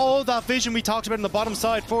 All that vision we talked about on the bottom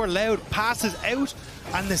side for Loud passes out,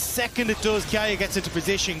 and the second it does, Kiaya gets into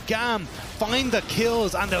position. GAM find the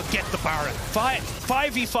kills, and they'll get the Baron.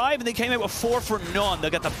 5v5, and they came out with 4 for none. They'll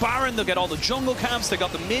get the Baron, they'll get all the jungle camps, they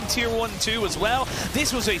got the mid-tier 1 and 2 as well.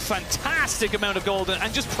 This was a fantastic amount of gold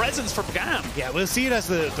and just presence for GAM. Yeah, we'll see it as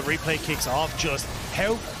the replay kicks off, just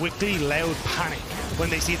how quickly Loud panic when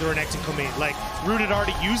they see the Renekton come in. Like, Root had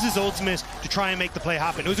already used his ultimate to try and make the play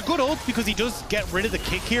happen. It was a good ult because he does get rid of the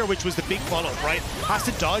kick here, which was the big follow-up, right? Has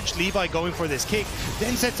to dodge Levi going for this kick,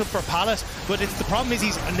 then sets up for Pallet, but the problem is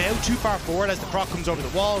he's now too far forward as the Croc comes over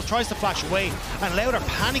the wall, tries to flash away, and Loud are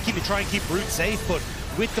panicking to try and keep Root safe, but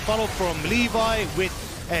with the follow-up from Levi, with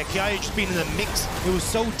Kiaya just being in the mix, it was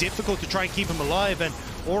so difficult to try and keep him alive, and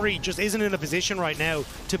Ori just isn't in a position right now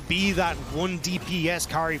to be that 1 DPS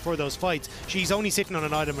carry for those fights. She's only sitting on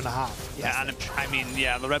an item and a half. Yeah, and I mean,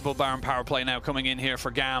 yeah, the Red Bull Baron power play now coming in here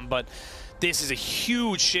for GAM, but this is a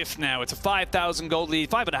huge shift now. It's a 5,000 gold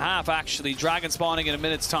lead, 5.5 actually. Dragon spawning in a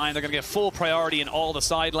minute's time. They're going to get full priority in all the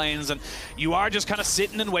side lanes, and you are just kind of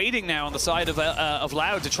sitting and waiting now on the side of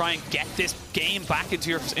Loud to try and get this game back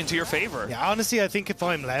into your favor. Yeah, honestly, I think if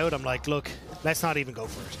I'm Loud, I'm like, look, let's not even go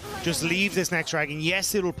for it. Just leave this next dragon.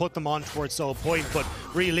 Yes, it'll put them on towards Soul Point, but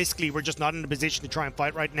realistically, we're just not in a position to try and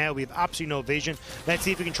fight right now. We have absolutely no vision. Let's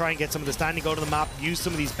see if we can try and get some of the standing go to the map, use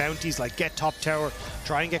some of these bounties, like get top tower,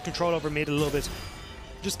 try and get control over mid a little bit.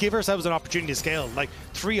 Just give ourselves an opportunity to scale. Like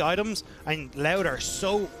 3 items, and Loud are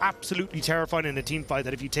so absolutely terrifying in a team fight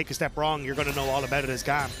that if you take a step wrong, you're going to know all about it as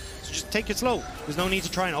GAM. So just take it slow. There's no need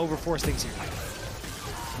to try and overforce things here.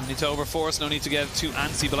 No need to overforce, no need to get too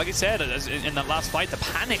antsy. But like I said, in that last fight, the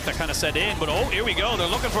panic that kind of set in. But oh, here we go. They're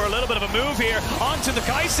looking for a little bit of a move here onto the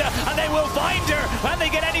Kai'Sa, and they will find her. Can they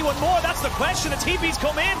get anyone more? That's the question. The TP's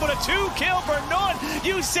come in, but a 2 kill for none.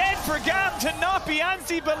 You said for GAM to not be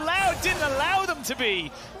antsy, but Loud didn't allow them to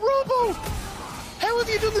be. Robo, how have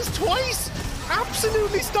you done this twice?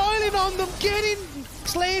 Absolutely styling on them. Getting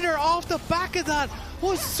Slayder off the back of that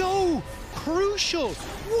was so crucial.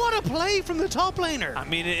 What a play from the top laner. I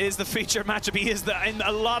mean, it is the featured matchup. He is, in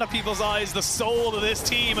a lot of people's eyes, the soul of this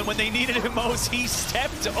team. And when they needed him most, he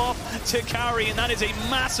stepped up to carry. And that is a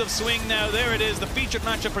massive swing now. There it is, the featured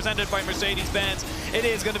matchup presented by Mercedes-Benz. It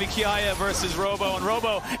is going to be Kiaya versus Robo. And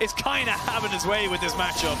Robo is kind of having his way with this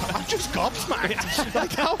matchup. I'm just gobsmacked.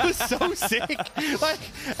 Like, that was so sick. Like,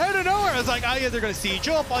 out of nowhere, I was like, oh yeah, they're going to siege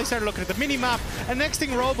up. I started looking at the mini-map. And next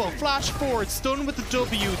thing, Robo, flash forward, stun with the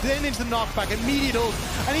W, then into the knockback, immediate ult.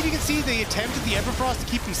 And if you can see, they attempted the Everfrost to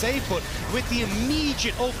keep him safe, but with the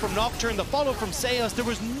immediate ult from Nocturne, the follow from Xayah, there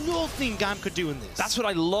was nothing GAM could do in this. That's what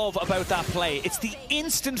I love about that play. It's the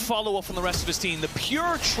instant follow-up from the rest of his team, the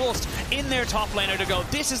pure trust in their top laner to go,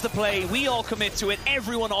 this is the play, we all commit to it,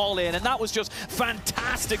 everyone all in, and that was just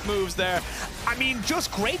fantastic moves there. I mean,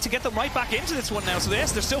 just great to get them right back into this one now. So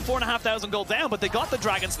yes, they're still 4,500 gold down, but they got the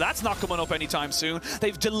Dragon, so that's not coming up anytime soon.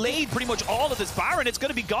 They've delayed pretty much all of this Baron. It's going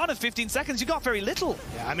to be gone in 15 seconds. You got very little.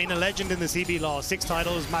 Yeah, I mean, a legend in the CB law, 6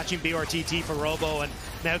 titles, matching BRTT for Robo, and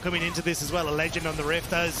now coming into this as well, a legend on the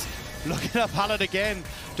Rift as looking at Pallet again.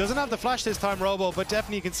 Doesn't have the flash this time, Robo, but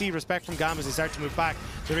definitely you can see respect from GAM as they start to move back.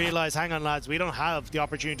 They realize, hang on lads, we don't have the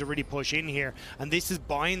opportunity to really push in here, and this is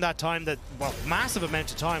buying that time, that, well, massive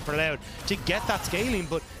amount of time for Loud to get that scaling,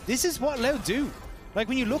 but this is what Loud do. Like,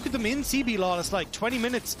 when you look at them in CB LOL, it's like 20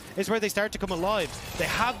 minutes is where they start to come alive. They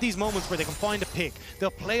have these moments where they can find a pick. They'll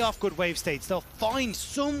play off good wave states. They'll find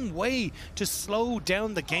some way to slow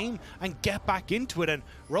down the game and get back into it. And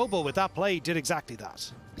Robo, with that play, did exactly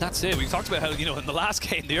that. That's it. We talked about how, you know, in the last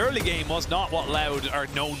game, the early game was not what Loud are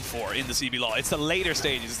known for in the CB LOL. It's the later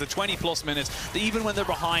stages. It's the 20-plus minutes. Even when they're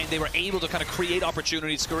behind, they were able to kind of create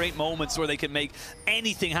opportunities, create moments where they can make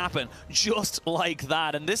anything happen, just like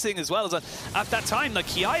that. And this thing as well is that at that time, like,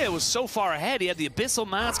 Kiaya was so far ahead. He had the Abyssal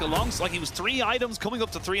Mask along, like he was 3 items, coming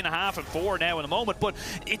up to 3.5 and 4 now in a moment. But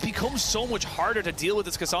it becomes so much harder to deal with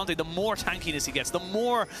this K'Sante the more tankiness he gets, the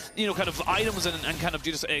more, you know, kind of items and kind of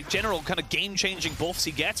just general kind of game-changing buffs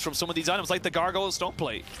he gets from some of these items, like the Gargoyle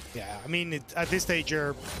Stoneplate. Yeah, I mean, at this stage,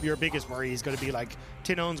 your biggest worry is going to be like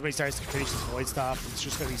tinowns when he starts to finish his Void Staff. It's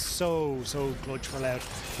just going to be so clutch for Loud.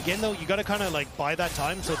 Again, though, you got to kind of like buy that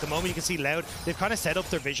time. So at the moment, you can see Loud, they've kind of set up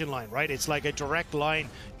their vision line, right? It's like a direct line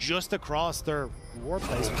just across their ward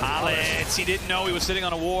place. Pallets, he didn't know he was sitting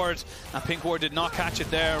on a ward, and Pink Ward did not catch it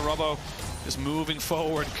there. Robo just moving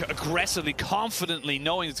forward aggressively, confidently,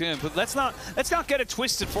 knowing it's going. But let's not get it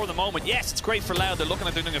twisted for the moment. Yes, it's great for Loud. They're looking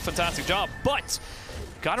like they're doing a fantastic job, but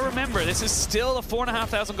gotta remember, this is still a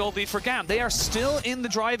 4,500 gold lead for GAM. They are still in the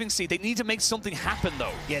driving seat. They need to make something happen,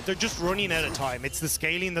 though. Yeah, they're just running out of time. It's the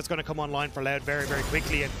scaling that's going to come online for Loud very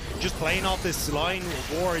quickly, and just playing off this line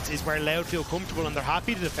of wards is where Loud feel comfortable, and they're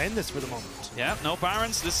happy to defend this for the moment. Yeah, no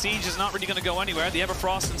Barons. This siege is not really going to go anywhere. The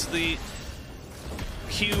Everfrost into the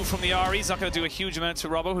Q from the Ahri is not going to do a huge amount to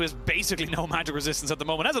Robo, who has basically no magic resistance at the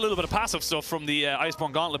moment. Has a little bit of passive stuff from the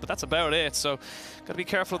Iceborne Gauntlet, but that's about it. So got to be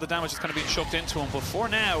careful of the damage that's kind of being shoved into him. But for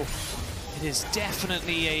now, it is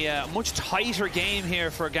definitely a much tighter game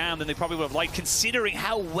here for GAM than they probably would have liked, considering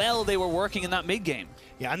how well they were working in that mid game.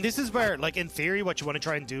 Yeah, and this is where, like, in theory, what you want to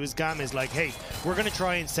try and do is GAM is like, hey, we're going to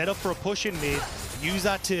try and set up for a push in mid, use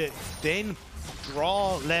that to then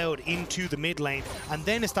draw Loud into the mid lane, and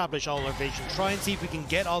then establish all our vision. Try and see if we can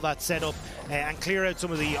get all that set up and clear out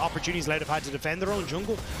some of the opportunities Loud have had to defend their own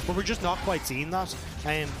jungle, but we're just not quite seeing that.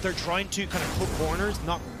 They're trying to kind of cut corners,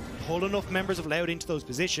 not pull enough members of Loud into those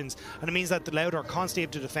positions, and it means that the Loud are constantly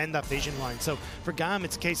able to defend that vision line. So for GAM,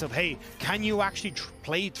 it's a case of, hey, can you actually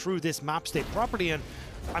play through this map state properly? And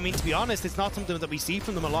I mean, to be honest, it's not something that we see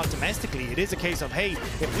from them a lot domestically. It is a case of, hey,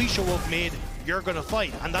 if we show up mid, you're going to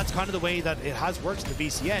fight. And that's kind of the way that it has worked in the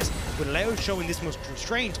VCS. With Loud showing this much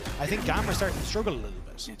restraint, I think GAM are starting to struggle a little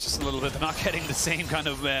bit. Yeah, just a little bit. They're not getting the same kind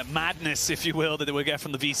of madness, if you will, that they would get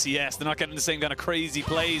from the VCS. They're not getting the same kind of crazy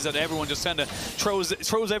plays that everyone just kind of throws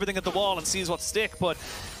everything at the wall and sees what stick. But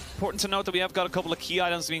important to note that we have got a couple of key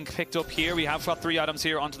items being picked up here. We have got 3 items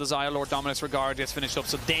here onto the Xayah. Lord Dominus Regard gets finished up,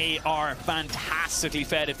 so they are fantastically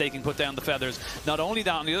fed if they can put down the feathers. Not only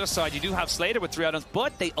that, on the other side, you do have Slayder with 3 items,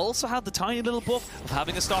 but they also have the tiny little buff of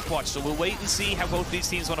having a stopwatch. So we'll wait and see how both these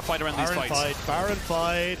teams want to fight around these fights. Baron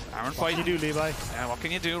fight. What can you do, Levi? Yeah, what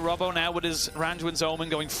can you do? Robo now with his Randuin's Omen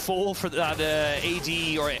going full for that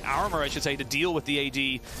AD, or armor, I should say, to deal with the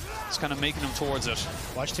AD. It's kind of making him towards it.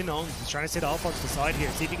 Watch tinowns. He's trying to sit all to the side here.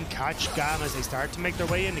 See if he can catch GAM as they start to make their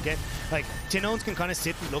way in again. Like, tinowns can kind of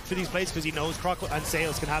sit and look for these plays because he knows Croc and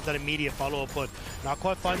Sales can have that immediate follow-up, but not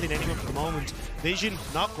quite finding anyone for the moment. Vision,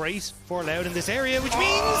 not great for Loud in this area, which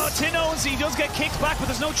means... tinowns, he does get kicked back, but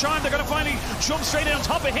there's no charm. They're going to finally jump straight in on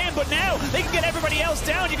top of him, but now they can get everybody else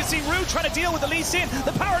down. You can see Rue trying to deal with the Lee Sin.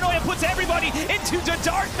 The paranoia puts everybody into the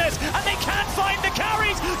darkness, and they can't find the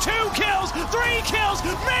carries. 2 kills, 3 kills,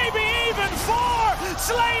 maybe even 4.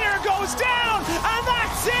 Slayder goes down, and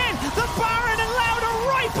that's it. The Baron and Loud are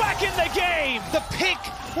right back in the game. The pick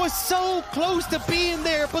was so close to being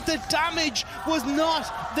there, but the damage was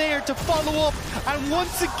not there to follow up. And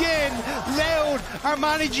once again, Loud are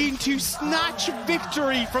managing to snatch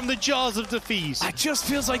victory from the jaws of defeat. It just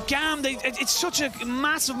feels like GAM, it's such a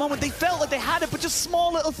massive moment. They felt like they had it, but just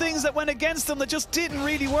small little things that went against them that just didn't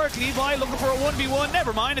really work. Levi looking for a 1v1.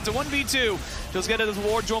 Never mind, it's a 1v2. Just get his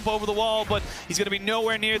ward jump over the wall, but he's going to be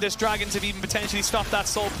nowhere near this dragon to even potentially stop that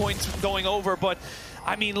soul point going over. But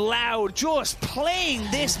I mean, Loud just playing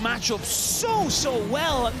this matchup so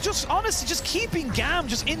well, and just honestly just keeping GAM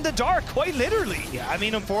just in the dark, quite literally. Yeah, I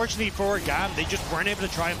mean, unfortunately for GAM, they just weren't able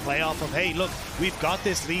to try and play off of, hey, look, we've got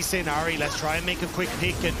this Lee Sin Ahri, let's try and make a quick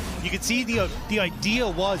pick. And you could see the idea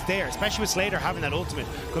was there, especially with Slayder having that ultimate.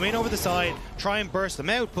 Come in over the side, try and burst them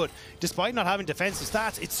out, but despite not having defensive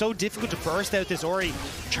stats, it's so difficult to burst out this Ori.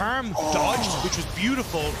 Charm dodged, which was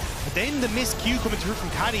beautiful, but then the missed Q coming through from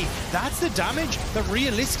Kati, that's the damage that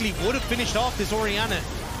realistically would have finished off this Orianna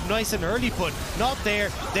nice and early, but not there.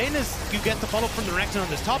 Then as you get the follow from the Renekton on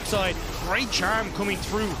this top side, great charm coming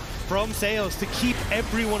through from Sales to keep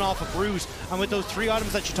everyone off of Root. And with those 3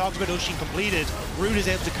 items that you talked about, Oshin completed, Root is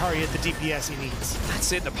able to carry the DPS he needs. That's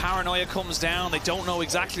it, the paranoia comes down, they don't know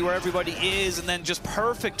exactly where everybody is, and then just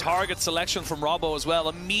perfect target selection from Robo as well.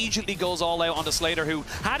 Immediately goes all out onto Slayder, who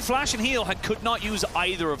had flash and heal, could not use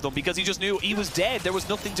either of them because he just knew he was dead. There was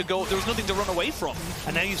nothing to go, there was nothing to run away from.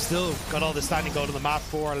 And now you've still got all the standing gold on the map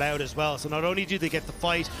for Loud as well. So not only do they get the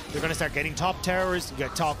fight, they're going to start getting top towers. You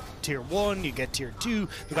get top tier 1, you get tier 2, you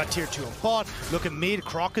got tier 2 on bot. Look at mid,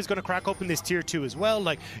 Croc is going to crack open this tier 2 as well.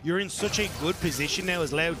 Like, you're in such a good position now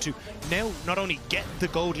as Loud to now not only get the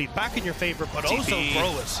gold lead back in your favor, but also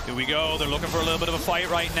grow it. Here we go, they're looking for a little bit of a fight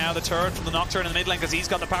right now. The turret from the Nocturne in the mid lane, because he's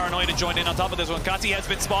got the paranoia to join in on top of this one. Kati has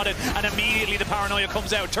been spotted, and immediately the paranoia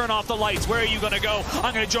comes out. Turn off the lights, where are you going to go?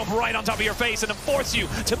 I'm going to jump right on top of your face and force you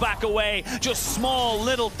to back away. Just small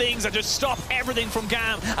little things that just stop everything from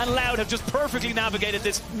GAM, and Loud have just perfectly navigated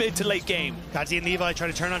this mid to late game. Kati and Levi try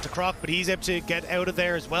to turn onto Croc, but he's able to get out of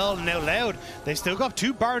there as well. And now Loud, they've still got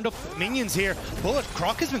 2 burned up minions here, but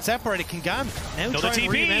Croc has been separated. Can GAM now try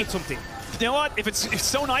and remount something? You know what? If it's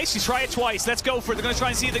so nice, you try it twice. Let's go for it. They're going to try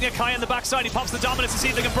and see if they get Kiaya on the backside. He pops the dominance to see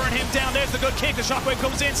if they can burn him down. There's the good kick. The shockwave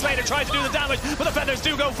comes in. Slayder tries to do the damage, but the feathers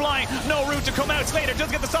do go flying. No Root to come out. Slayder does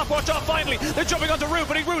get the stopwatch off finally. They're jumping onto Root,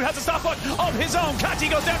 but Root has a stopwatch of his own. Kati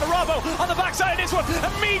goes down to Robo on the backside of this one.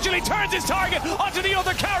 Immediately turns his target onto the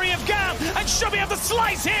other carry of GAM, and should be able to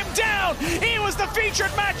slice him down. He was the featured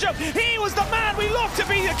matchup. He was the man we looked to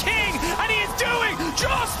be the king, and he is doing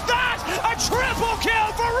just that. A triple kill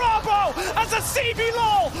for Robo as the CB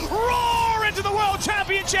roar into the World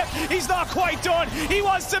Championship. He's not quite done. He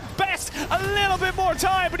wants to best a little bit more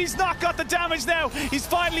time, but he's not got the damage now. He's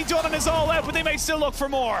finally done on his all out, but they may still look for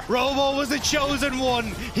more. Robo was the chosen one.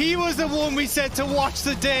 He was the one we said to watch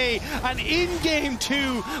the day. And in game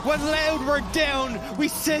 2, when Loud were down, we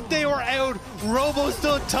said they were out. Robo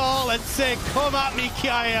stood tall and said, come at me,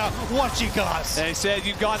 Kiaya. What you got? They said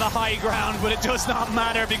you got the high ground, but it does not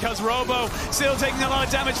matter because Robo still taking a lot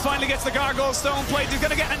of damage, finally gets the gargoyle stone plate. He's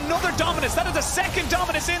going to get another dominance. That is the second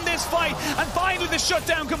dominance in this fight, and finally the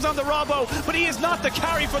shutdown comes on the Robo, but he is not the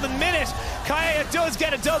carry for the minute. Kiaya does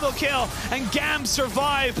get a double kill, and GAM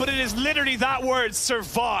survive, but it is literally that word,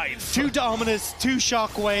 survive. 2 dominance, 2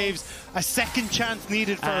 shockwaves, a second chance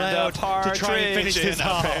needed for Loud to try and finish this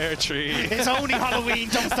off. It's only Halloween,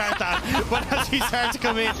 don't start that. But as we start to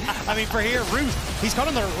come in, I mean, for here, Root, he's got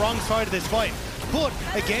on the wrong side of this fight. But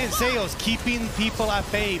again, Sales keeping people at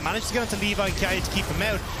bay, managed to get onto Levi and Kiaya to keep him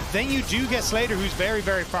out. Then you do get Slayder, who's very,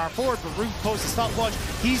 very far forward, but Root posts a stopwatch.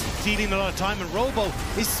 He's dealing a lot of time, and Robo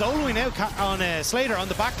is soloing out on Slayder on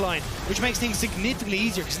the back line, which makes things significantly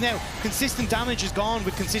easier because now consistent damage is gone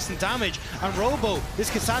with consistent damage. And Robo, this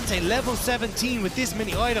K'Sante, level 17 with this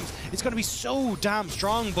many items, it's going to be so damn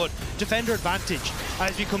strong, but defender advantage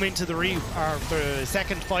as we come into the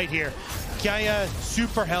second fight here. Kiaya,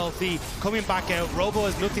 super healthy, coming back out. Robo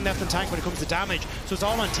has nothing left in tank when it comes to damage, so it's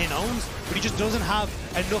all on tinowns, but he just doesn't have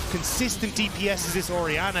enough consistent DPS as this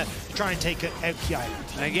Orianna to try and take out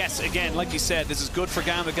Kiaya. And yes, again, like you said, this is good for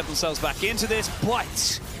GAM to get themselves back into this, but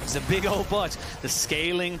it's a big old but. The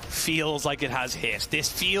scaling feels like it has hit. This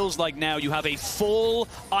feels like now you have a full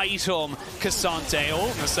item K'Sante. Oh, I'm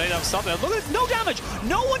going to say that was something. Look at no damage.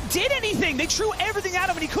 No one did anything. They threw everything at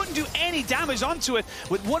him and he couldn't do any damage onto it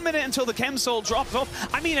with 1 minute until the Chem Soul dropped off.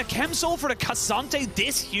 I mean, a Chem Soul for the K'Sante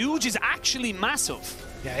this huge is actually massive.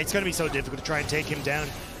 Yeah, it's going to be so difficult to try and take him down.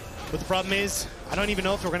 But the problem is, I don't even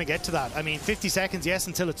know if we're going to get to that. I mean, 50 seconds, yes,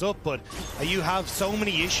 until it's up, but you have so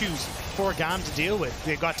many issues for GAM to deal with.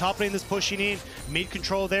 They've got top lane that's pushing in, mid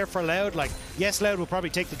control there for Loud. Like, yes, Loud will probably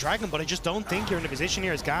take the dragon, but I just don't think you're in a position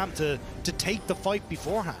here as GAM to take the fight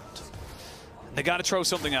beforehand. They got to throw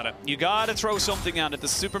something at it. You got to throw something at it. The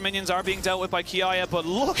super minions are being dealt with by Kiaya, but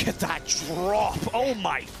look at that drop. Oh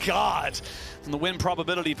my god. And the win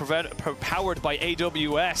probability powered by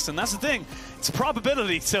AWS. And that's the thing. It's a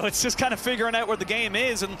probability, so it's just kind of figuring out where the game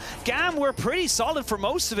is. And GAM were pretty solid for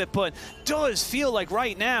most of it, but does feel like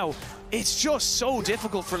right now it's just so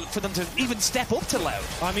difficult for them to even step up to Loud.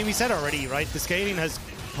 I mean, we said already, right? The scaling has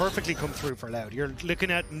perfectly come through for Loud. You're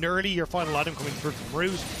looking at nearly your final item coming through from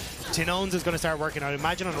Root. tinowns is going to start working out.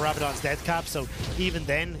 Imagine on Rabadon's death cap, so even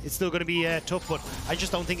then it's still going to be tough, but I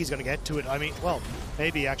just don't think he's going to get to it. I mean, well,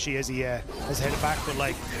 maybe actually as he has headed back, but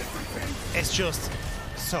like, it's just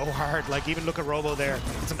so hard. Like, even look at Robo there.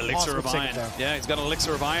 It's Elixir of Iron. Yeah, he's got an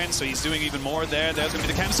Elixir of Iron, so he's doing even more there. There's going to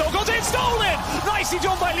be the cam. So goes in, stolen! Nicely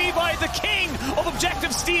done by Levi, the king of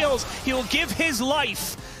objective steals. He will give his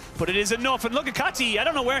life, but it is enough. And look at Kati. I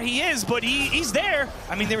don't know where he is, but he's there.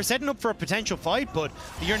 I mean, they were setting up for a potential fight, but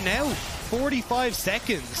you're now 45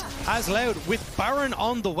 seconds as Loud with Baron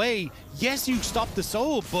on the way. Yes, you stopped the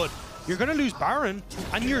soul, but you're going to lose Baron,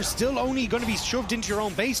 and you're still only going to be shoved into your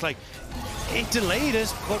own base. Like, it delayed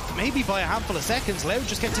it, but maybe by a handful of seconds, Loud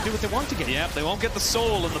just get to do what they want to get. Yeah, they won't get the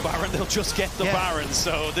soul in the Baron, they'll just get the Baron.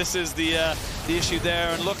 So this is the issue there.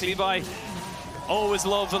 And look, Levi always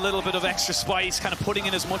love a little bit of extra spice, kind of putting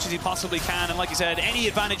in as much as he possibly can. And like you said, any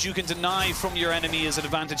advantage you can deny from your enemy is an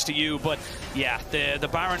advantage to you. But yeah, the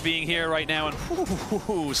Baron being here right now, and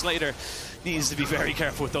Slayder needs to be very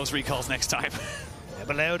careful with those recalls next time. Yeah,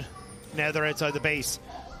 but Loud, now they're outside the base.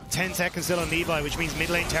 10 seconds still on Levi, which means mid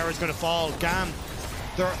lane tower is going to fall. GAM,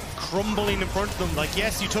 they're crumbling in front of them. Like,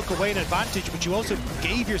 yes, you took away an advantage, but you also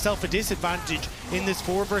gave yourself a disadvantage in this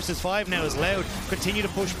 4 versus 5 now as Loud continue to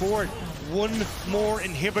push forward. One more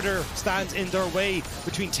inhibitor stands in their way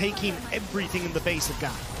between taking everything in the base of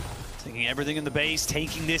GAM. Taking everything in the base,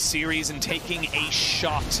 taking this series, and taking a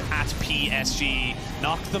shot at PSG.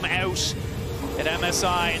 Knock them out at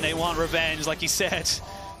MSI, and they want revenge, like he said.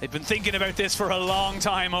 They've been thinking about this for a long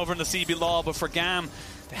time over in the CB Law, but for GAM,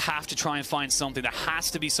 they have to try and find something. There has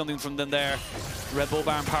to be something from them there. Red Bull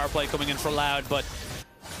Baron power play coming in for Loud, but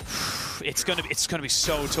it's gonna be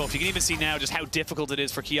so tough. You can even see now just how difficult it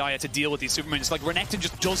is for Kiaya to deal with these Supermen. It's like Renekton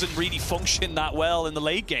just doesn't really function that well in the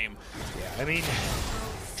late game. Yeah, I mean,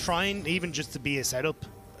 trying even just to be a setup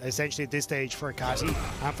essentially at this stage for Kati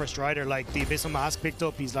and for Strider. Like, the Abyssal Mask picked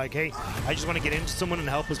up, he's like, hey, I just want to get into someone and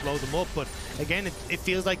help us blow them up. But again, it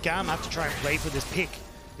feels like GAM have to try and play for this pick.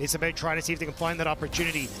 It's about trying to see if they can find that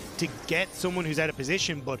opportunity to get someone who's out of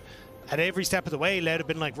position, but at every step of the way, Loud have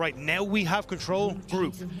been like, right, now we have control,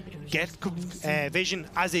 group. Get vision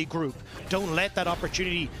as a group. Don't let that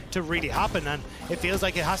opportunity to really happen. And it feels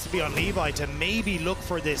like it has to be on Levi to maybe look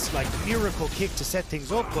for this, like, miracle kick to set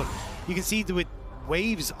things up. But you can see that with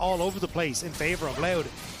waves all over the place in favor of Loud,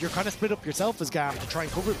 you're kind of split up yourself as GAM to try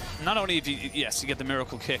and cover it. Not only if you, yes, you get the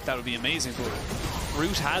miracle kick, that would be amazing, but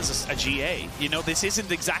Root has a GA. You know, this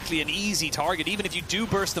isn't exactly an easy target. Even if you do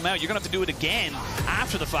burst them out, you're going to have to do it again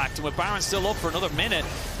after the fact. And with Baron still up for another minute,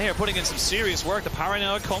 they are putting in some serious work. The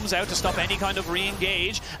Paranoid comes out to stop any kind of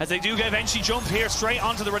re-engage, as they do eventually jump here straight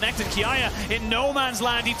onto the Renekton. Kiaya in no man's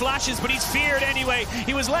land. He flashes, but he's feared anyway.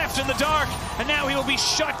 He was left in the dark, and now he will be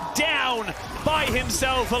shut down by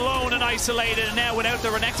himself, alone and isolated. And now without the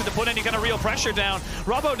Renekton to put any kind of real pressure down,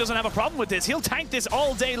 Robo doesn't have a problem with this. He'll tank this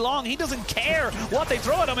all day long. He doesn't care what they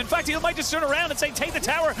throw at him. In fact, he might just turn around and say, take the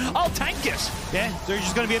tower, I'll tank it. Yeah, they're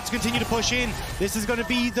just going to be able to continue to push in. This is going to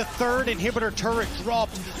be the 3rd inhibitor turret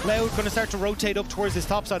dropped. Loud going to start to rotate up towards this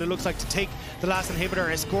top side, it looks like, to take the last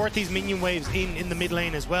inhibitor, escort these minion waves in the mid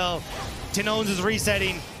lane as well. tinowns is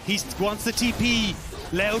resetting. He wants the TP.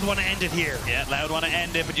 Loud want to end it here. Yeah, Loud want to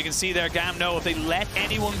end it, but you can see there, GAM know if they let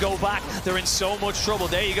anyone go back, they're in so much trouble.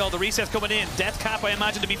 There you go, the reset's coming in. Death cap, I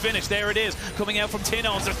imagine, to be finished. There it is, coming out from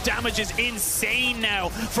tinowns. The damage is insane now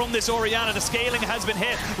from this Orianna. The scaling has been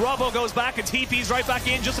hit. Robo goes back and TP's right back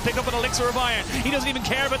in just to pick up an Elixir of Iron. He doesn't even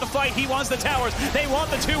care about the fight. He wants the towers. They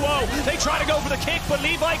want the 2-0. They try to go for the kick, but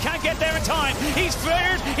Levi can't get there in time. He's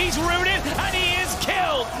feared, he's rooted, and he is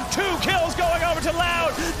killed. 2 kills going over to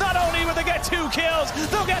Loud. Not only will they get 2 kills,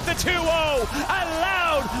 they'll get the 2-0, and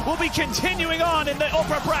Loud will be continuing on in the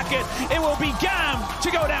upper bracket. It will be GAM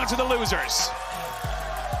to go down to the losers.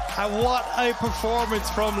 And what a performance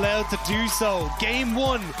from Loud to do so. Game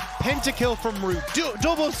 1, pentakill from Root,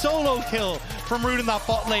 double solo kill from Root in that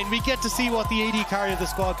bot lane. We get to see what the AD carry of the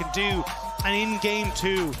squad can do. And in game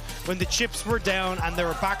 2, when the chips were down and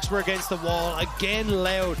their backs were against the wall, again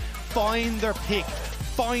Loud find their pick,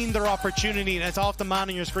 find their opportunity, and it's off the man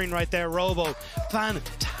on your screen right there, Robo.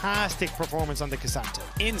 Fantastic fantastic performance on the K'Sante.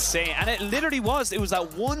 Insane. And it literally was. It was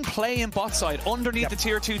that one play in bot side underneath the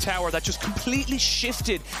tier 2 tower that just completely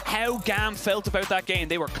shifted how GAM felt about that game.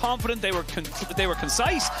 They were confident, they were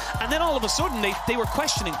concise, and then all of a sudden they were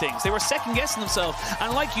questioning things. They were second-guessing themselves.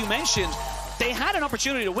 And like you mentioned, they had an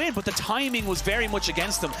opportunity to win, but the timing was very much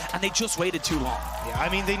against them, and they just waited too long. Yeah, I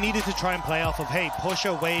mean, they needed to try and play off of, hey, push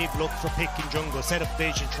a wave, look for pick and jungle, set up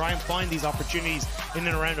vision, try and find these opportunities in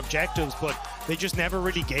and around objectives, but they just never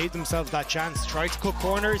really gave themselves that chance. Tried to cut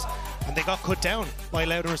corners, and they got cut down by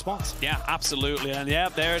Loud in response. Yeah, absolutely. And yeah,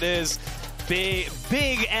 there it is.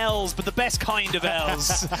 Big L's, but the best kind of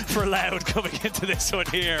L's for Loud coming into this one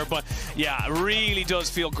here. But yeah, it really does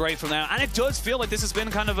feel great from them. And it does feel like this has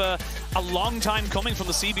been kind of a long time coming from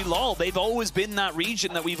the CB LOL. They've always been that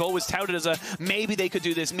region that we've always touted as a maybe they could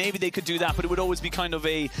do this, maybe they could do that, but it would always be kind of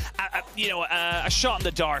a shot in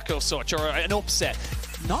the dark or such, or an upset.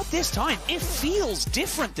 Not this time. It feels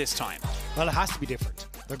different this time. Well, it has to be different.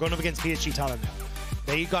 They're going up against PSG Talent now.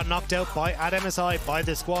 They got knocked out at MSI by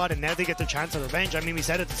the squad, and now they get their chance of revenge. I mean, we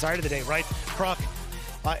said at the start of the day, right? Croc,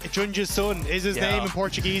 Junja's son is his name in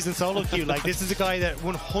Portuguese in solo queue. Like, this is a guy that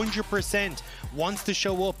 100% wants to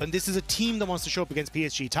show up, and this is a team that wants to show up against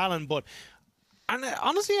PSG Talent, but... And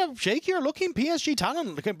honestly, I'm shakier looking PSG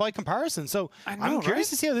Talent by comparison. So I'm curious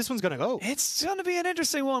to see how this one's going to go. It's going to be an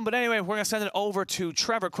interesting one. But anyway, we're going to send it over to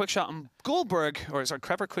Trevor Quickshot and Goldberg. Or sorry,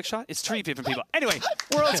 Trevor Quickshot? It's 3 different people. Anyway,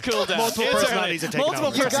 World's cool down. Multiple personalities are taking over.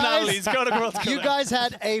 Multiple personalities. Go to World's cool You guys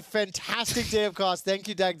had a fantastic day of cast. Thank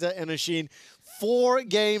you, Dagda and Oshin. 4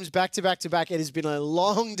 games back to back to back. It has been a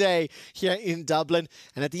long day here in Dublin.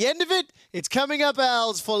 And at the end of it, it's coming up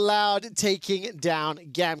L's for Loud taking down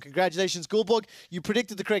GAM. Congratulations, Goldberg. You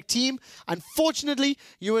predicted the correct team. Unfortunately,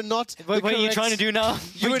 you were not What are you trying to do now?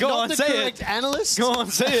 You were not the correct analyst. Go on,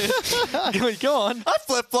 say it. Go on. I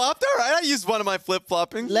flip-flopped. All right, I used one of my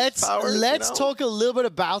flip-flopping powers. Let's talk a little bit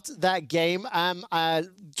about that game.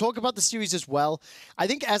 Talk about the series as well. I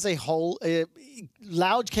think as a whole,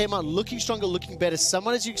 Loud came out looking stronger, looking better,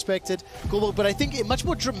 somewhat as you expected, but I think in much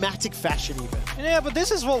more dramatic fashion even. Yeah, but this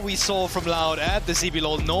is what we saw from Loud at the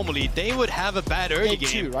CBLOL normally. They would have a bad early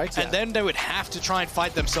game, right? And then they would have to try and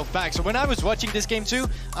fight themselves back. So when I was watching this game too,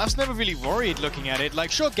 I was never really worried looking at it.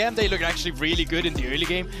 Like, sure, GAM, they looked actually really good in the early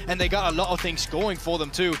game, and they got a lot of things going for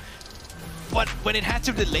them too. But when it had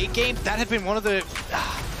to the late game, that had been one of the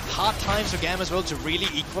hard times for GAM as well to really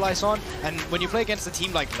equalize on. And when you play against a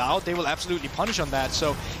team like Loud, they will absolutely punish on that.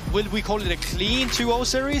 So will we call it a clean 2-0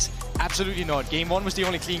 series? Absolutely not. Game 1 was the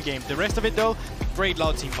only clean game. The rest of it though, great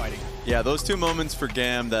Loud team fighting. Yeah, those 2 moments for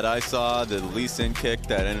GAM that I saw, the Lee Sin kick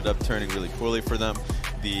that ended up turning really poorly for them,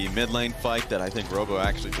 the mid lane fight that I think Robo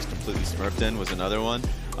actually just completely smurfed in was another one.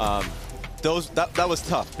 That was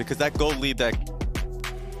tough because that goal lead that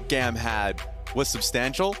GAM had was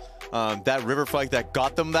substantial. That river fight that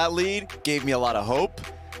got them that lead gave me a lot of hope,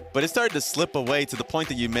 but it started to slip away to the point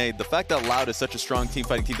that you made. The fact that Loud is such a strong team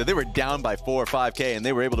fighting team, that they were down by 4 or 5K and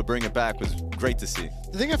they were able to bring it back was great to see.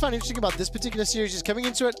 The thing I find interesting about this particular series is coming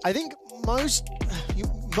into it, I think most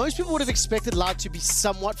people would have expected Loud to be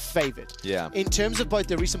somewhat favored. Yeah. In terms of both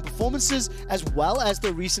their recent performances as well as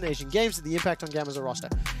their recent Asian games and the impact on GAM as a roster.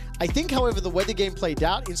 I think, however, the way the game played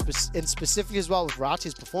out, in specific as well with Rat,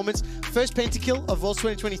 his performance, first pentakill of Worlds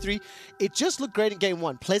 2023, it just looked great in Game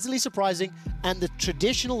 1. Pleasantly surprising, and the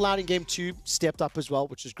traditional Loud in Game 2 stepped up as well,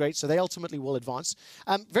 which is great, so they ultimately will advance.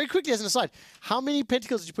 Very quickly, as an aside, how many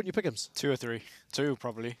pentakills did you put in your pick'ems? 2 or 3. 2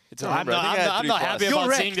 probably. I'm not happy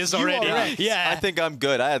about seeing this already. Yeah. I think I'm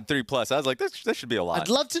good. I had 3+. I was like, this should be a lot. I'd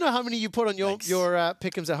love to know how many you put on your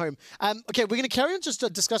pick'ems at home. Okay, we're going to carry on just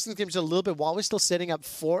discussing the games a little bit while we're still setting up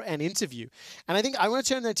for an interview. And I think I want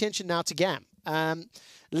to turn the attention now to GAM.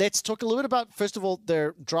 Let's talk a little bit about, first of all,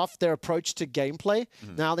 their approach to gameplay.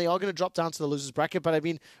 Now, they are going to drop down to the losers bracket, but I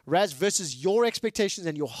mean, Raz, versus your expectations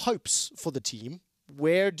and your hopes for the team,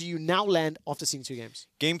 where do you now land after seeing 2 games?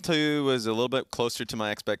 Game 2 was a little bit closer to my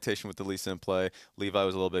expectation with the Lee Sin play. Levi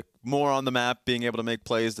was a little bit more on the map, being able to make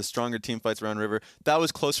plays, the stronger team fights around River. That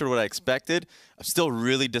was closer to what I expected. I'm still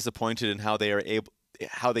really disappointed in how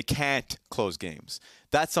they can't close games.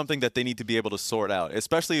 That's something that they need to be able to sort out.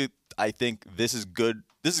 Especially, I think this is good.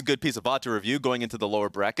 This is a good piece of VOD to review going into the lower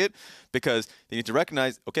bracket, because they need to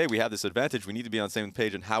recognize, okay, we have this advantage. We need to be on the same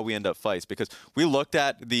page on how we end up fights, because we looked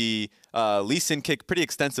at the Lee Sin kick pretty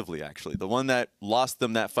extensively, actually. The one that lost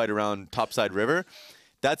them that fight around topside river.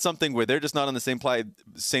 That's something where they're just not on the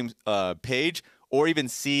same page, or even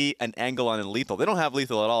see an angle on a lethal. They don't have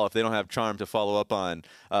lethal at all if they don't have charm to follow up on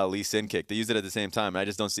Lee Sin kick. They use it at the same time. I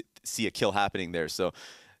just don't see a kill happening there. So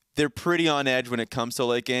they're pretty on edge when it comes to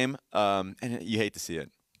late game, and you hate to see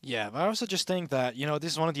it. Yeah, but I also just think that, you know,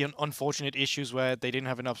 this is one of the unfortunate issues where they didn't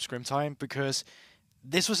have enough scrim time, because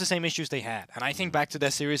this was the same issues they had. And I think back to their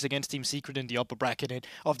series against Team Secret in the upper bracket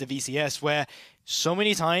of the VCS, where so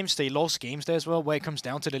many times they lost games there as well, where it comes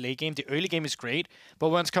down to the late game. The early game is great, but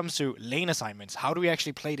when it comes to lane assignments, how do we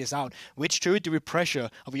actually play this out? Which turret do we pressure?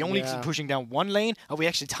 Are we only pushing down one lane? Are we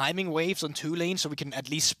actually timing waves on 2 lanes so we can at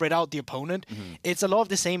least spread out the opponent? It's a lot of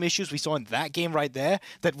the same issues we saw in that game right there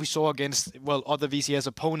that we saw against, well, other VCS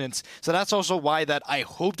opponents. So that's also why that I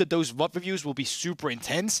hope that those VOD reviews will be super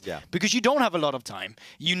intense, because you don't have a lot of time.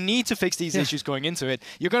 You need to fix these issues going into it.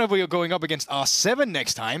 You're going to be going up against R7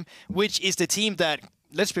 next time, which is the team that,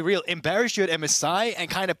 let's be real, embarrassed you at MSI and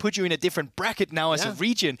kind of put you in a different bracket now as a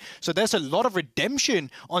region. So there's a lot of redemption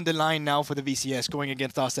on the line now for the VCS going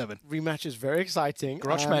against R7. Rematch is very exciting.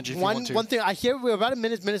 Grudge match if you want to. One thing, I hear we're about a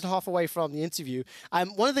minute and a half away from the interview. One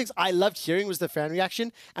of the things I loved hearing was the fan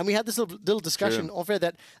reaction, and we had this little discussion off air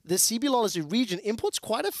that the CBLOL as a region imports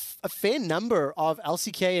quite a fair number of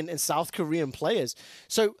LCK and South Korean players.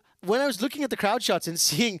 So when I was looking at the crowd shots and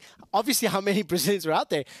seeing, obviously, how many Brazilians are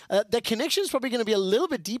out there, the connection is probably going to be a little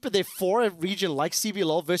bit deeper there for a region like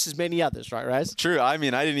CBLOL versus many others, right, Raz? True. I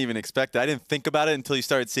mean, I didn't even expect that. I didn't think about it until you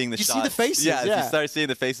started seeing the shots. You see the faces, yeah. You started seeing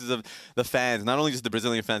the faces of the fans, not only just the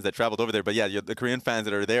Brazilian fans that traveled over there, but the Korean fans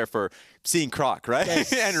that are there for seeing Croc, right?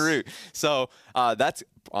 Yes. And Root. So that's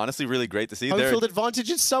honestly really great to see. Home field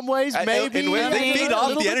advantage in some ways, maybe. They feed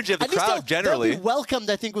off the energy of the crowd generally. They'll be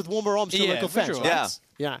welcomed, I think, with warmer arms to local fans, sure. right?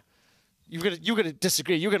 Yeah. You're gonna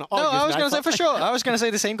disagree. You're gonna argue. No, I was gonna say for sure. I was gonna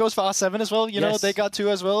say the same goes for R7 as well. You know, they got 2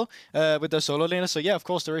 as well with their solo laners. So yeah, of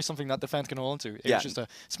course there is something that the fans can hold on to. It was just a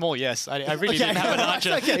small yes. I really didn't have a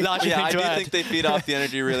larger thing I to do add. think they feed off the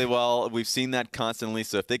energy really well. We've seen that constantly.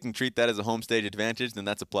 So if they can treat that as a home stage advantage, then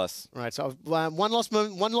that's a plus. Right. So one last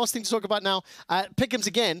thing to talk about now. Pick'ems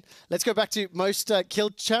again. Let's go back to most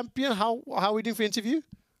killed champion. How are we doing for interview?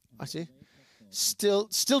 I see. Still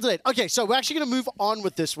delayed. Okay, so we're actually going to move on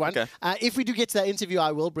with this one. Okay. If we do get to that interview,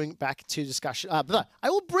 I will bring back to discussion. But I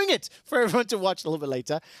will bring it for everyone to watch a little bit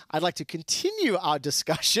later. I'd like to continue our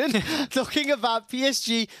discussion talking about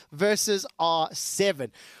PSG versus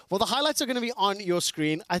R7. Well, the highlights are going to be on your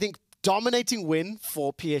screen. I think dominating win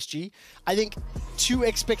for PSG. I think to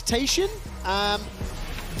expectation.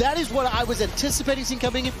 That is what I was anticipating seeing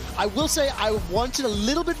coming in. I will say I wanted a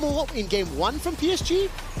little bit more in Game 1 from PSG,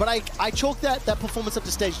 but I chalked that performance up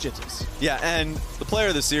to stage jitters. Yeah, and the player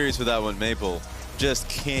of the series for that one, Maple, just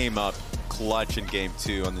came up clutch in Game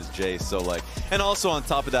 2 on this Jace. So and also on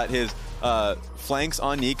top of that, his flanks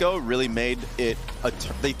on Nico really made it.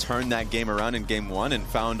 They turned that game around in Game 1 and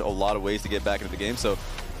found a lot of ways to get back into the game. So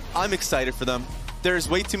I'm excited for them. There's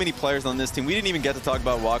way too many players on this team. We didn't even get to talk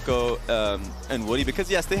about Wako and Woody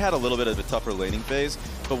because, yes, they had a little bit of a tougher laning phase.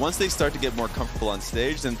 But once they start to get more comfortable on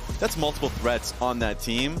stage, then that's multiple threats on that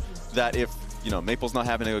team that if, Maple's not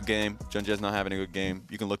having a good game, Junja's not having a good game,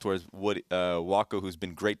 you can look towards Woody, Wako, who's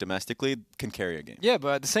been great domestically, can carry a game. Yeah,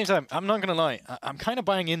 but at the same time, I'm not going to lie. I'm kind of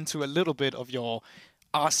buying into a little bit of your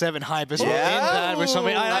R7 hype as well. Yeah. In that with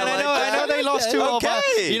something. I know they lost 2-0,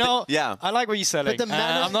 but I like what you're selling.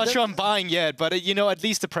 I'm not sure I'm buying yet, but at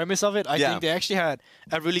least the premise of it, I think they actually had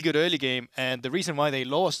a really good early game, and the reason why they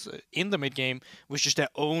lost in the mid game was just their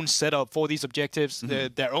own setup for these objectives,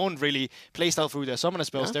 their own really playstyle through their summoner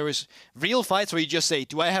spells. There was real fights where you just say,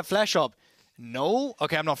 do I have flash up? No?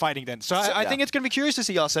 Okay, I'm not fighting then. So I think it's going to be curious to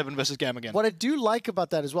see R7 versus GAM again. What I do like about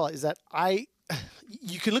that as well is that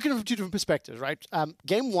you can look at it from 2 different perspectives, right?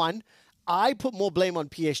 Game 1, I put more blame on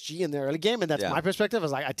PSG in their early game, and that's my perspective.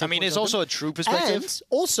 I mean, it's also a true perspective. And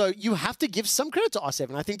also, you have to give some credit to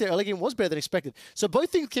R7. I think their early game was better than expected. So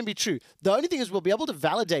both things can be true. The only thing is we'll be able to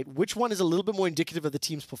validate which one is a little bit more indicative of the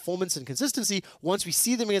team's performance and consistency once we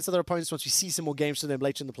see them against other opponents, once we see some more games from them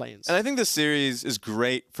later in the play-ins. And I think this series is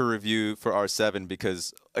great for review for R7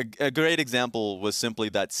 because a great example was simply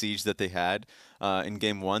that siege that they had in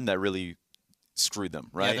Game 1 that really screwed them,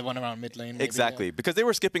 right? Yeah, the one around mid lane. Maybe, exactly, because they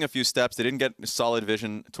were skipping a few steps. They didn't get solid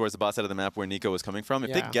vision towards the bot side of the map where Nico was coming from.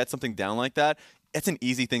 If they get something down like that, it's an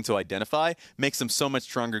easy thing to identify. Makes them so much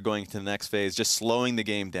stronger going into the next phase, just slowing the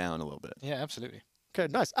game down a little bit. Yeah, absolutely. Okay,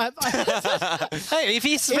 nice. Hey, if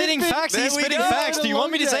he's spitting facts, he's spitting facts. Do you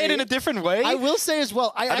want me to say it in a different way? I will say as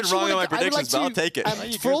well. I've been wrong on my predictions, but I'll take it.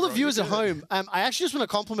 For all the viewers at home, I actually just want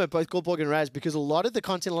to compliment both Goldborg and Raz because a lot of the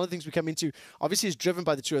content, a lot of the things we come into, obviously is driven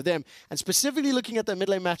by the 2 of them. And specifically looking at the mid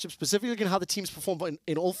lane matchup, specifically looking at how the teams perform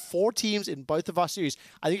in all 4 teams in both of our series,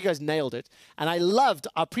 I think you guys nailed it. And I loved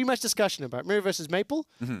our pre-match discussion about Mirror versus Maple.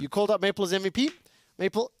 You called out Maple as MVP.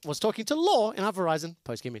 Maple was talking to Law in our Verizon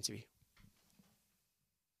post-game interview.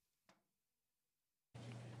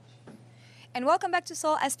 And welcome back to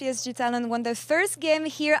Seoul as PSG Talent won the first game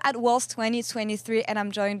here at Worlds 2023, and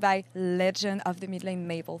I'm joined by legend of the mid lane,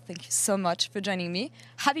 Maple. Thank you so much for joining me.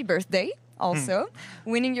 Happy birthday also.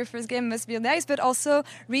 Winning your first game must be nice, but also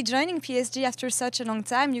rejoining PSG after such a long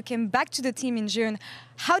time. You came back to the team in June.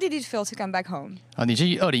 How did it feel to come back home? 你是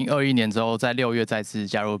2021年之后在6月再次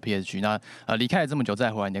加入 PSG， 那离开了这么久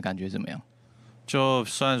再回来，你的感觉怎么样？就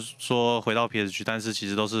虽然说回到 PSG， 但是其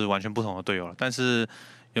实都是完全不同的队友了。但是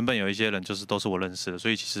原本有一些人就是都是我认识的，所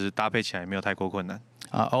以其实搭配起来没有太过困难。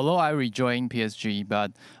Although I rejoined PSG,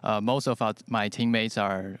 but most of my teammates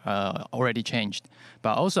are already changed.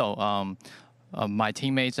 But also, my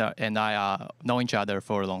teammates and I know each other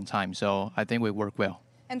for a long time, so I think we work well.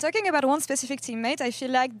 And talking about one specific teammate, I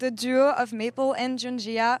feel like the duo of Maple and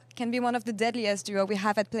Xayah can be one of the deadliest duo we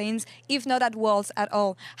have at Plains, if not at Worlds at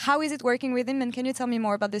all. How is it working with him, and can you tell me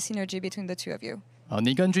more about the synergy between the two of you?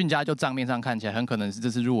 你跟俊佳就账面上看起来很可能是这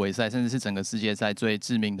次入围赛，甚至是整个世界赛最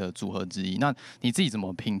致命的组合之一。那你自己怎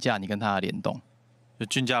么评价你跟他的联动？就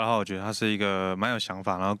俊佳的话，我觉得他是一个蛮有想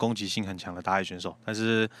法，然后攻击性很强的打野选手。但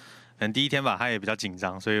是可能第一天吧，他也比较紧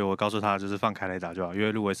张，所以我告诉他就是放开来打就好，因为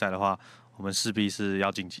入围赛的话，我们势必是要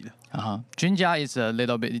晋级的。Xayah is a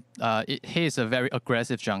little bit, he is a very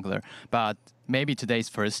aggressive jungler, but maybe today's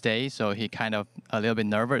first day, so he kind of a little bit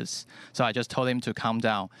nervous. So I just told him to calm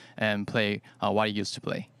down and play what he used to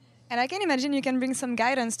play. And I can imagine you can bring some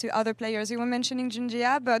guidance to other players. You were mentioning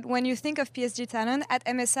Xayah, but when you think of PSG Talent at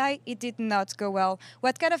MSI, it did not go well.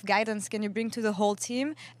 What kind of guidance can you bring to the whole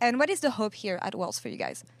team? And what is the hope here at Worlds for you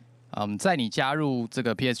guys? 在你加入这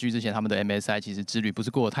个 PSG 之前，他们的 MSI 其实之旅不是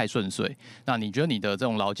过得太顺遂。那你觉得你的这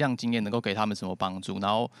种老将经验能够给他们什么帮助？然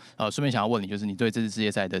后顺便想要问你，就是你对这次世界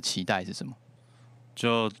赛的期待是什么？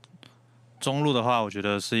就中路的话，我觉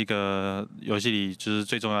得是一个游戏里就是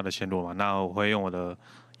最重要的线路嘛。那我会用我的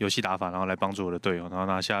游戏打法，然后来帮助我的队友，然后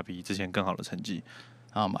拿下比之前更好的成绩。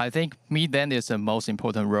I think mid lane is the most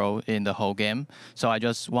important role in the whole game. So I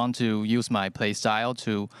just want to use my play style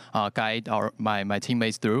to guide my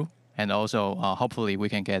teammates through. And also, hopefully, we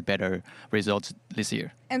can get better results this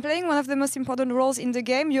year. And playing one of the most important roles in the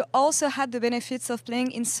game, you also had the benefits of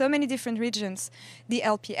playing in so many different regions. The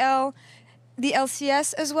LPL, the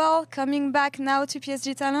LCS as well, coming back now to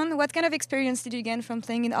PSG Talent. What kind of experience did you gain from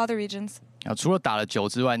playing in other regions? 除了打了9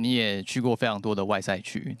之外，你也去过非常多的外赛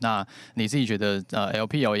区。那你自己觉得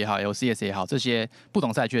LPL 也好 ，LCS 也好，这些不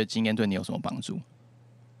同赛区的经验对你有什么帮助？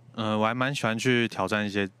我还蛮喜欢去挑战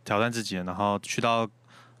自己的，然后去到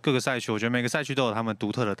各个赛区，我觉得每个赛区都有他们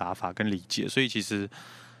独特的打法跟理解，所以其实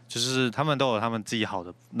就是他们都有他们自己好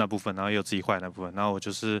的那部分，然后也有自己坏的那部分，然后我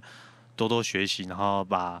就是多多学习，然后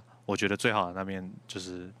把我觉得最好的那边就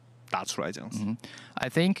是打出来这样子。I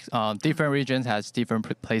think different regions has different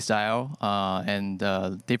play style and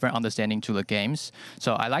different understanding to the games.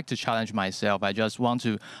 So I like to challenge myself. I just want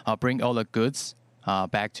to bring all the goods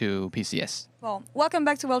back to PCS. Well, welcome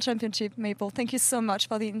back to World Championship, Maple. Thank you so much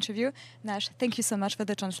for the interview. Nash, thank you so much for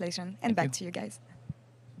the translation. And back to you guys.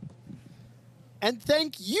 And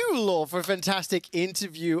thank you, Law, for a fantastic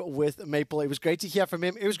interview with Maple. It was great to hear from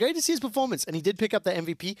him. It was great to see his performance, and he did pick up the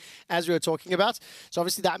MVP, as we were talking about. So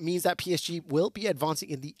obviously that means that PSG will be advancing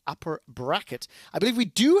in the upper bracket. I believe we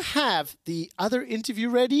do have the other interview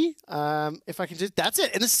ready. If I can just... That's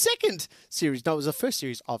it. In the second series. No, it was the first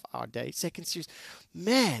series of our day. Second series.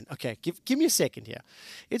 Man, okay, give me a second here.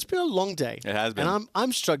 It's been a long day. It has been. And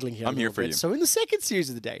I'm struggling here. I'm here for you. So in the second series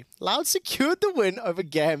of the day, Loud secured the win over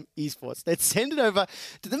GAM Esports. Let's send it over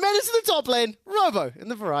to the menace of the top lane, Robo, in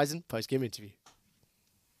the Verizon post-game interview.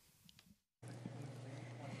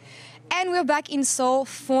 And we're back in Seoul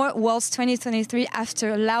for Worlds 2023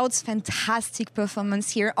 after Loud's fantastic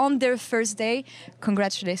performance here on their first day.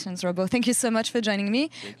 Congratulations, Robo. Thank you so much for joining me.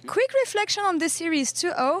 Quick reflection on this series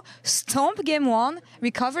 2-0, Stomp Game 1,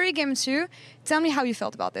 Recovery Game 2. Tell me how you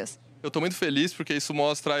felt about this. Eu estou muito feliz porque isso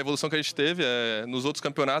mostra a evolução que a gente teve. Nos outros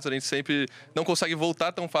campeonatos a gente sempre não consegue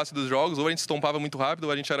voltar tão fácil dos jogos. Ou a gente estompava muito rápido,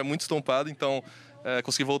 ou a gente era muito estompado. Então,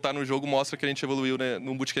 conseguir voltar no jogo mostra que a gente evoluiu, né,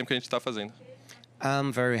 no bootcamp que a gente está fazendo.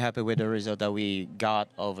 I'm very happy with the result that we got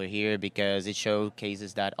over here because it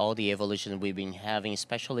showcases that all the evolution we've been having,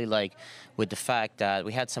 especially like with the fact that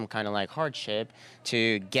we had some kind of like hardship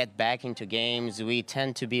to get back into games. We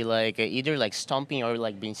tend to be like either like stomping or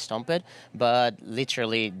like being stomped, but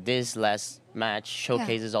literally this last match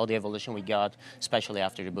showcases all the evolution we got, especially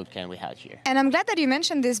after the bootcamp we had here. And I'm glad that you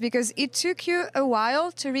mentioned this because it took you a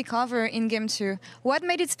while to recover in Game 2. What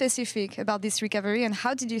made it specific about this recovery and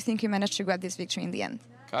how did you think you managed to grab this victory in the end?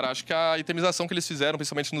 Cara, acho que a itemização que eles fizeram,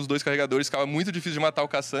 principalmente nos dois carregadores, ficava muito difícil de matar o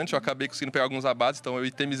K'Sante. Eu acabei conseguindo pegar alguns abates, então eu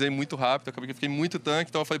itemizei muito rápido, acabei que fiquei muito tanque,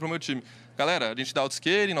 então eu falei pro meu time, galera, a gente dá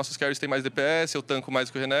outscaling, nossos carries têm mais DPS, eu tanco mais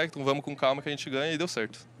que o Renekton, vamos com calma que a gente ganha, e deu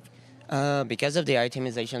certo. Because of the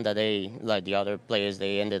itemization that the other players,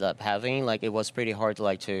 they ended up having, like, it was pretty hard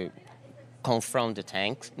to confront the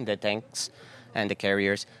tanks and the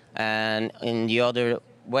carriers. And in the other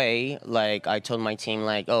way, like, I told my team,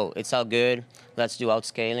 like, oh, it's all good, let's do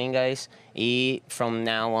outscaling, guys. From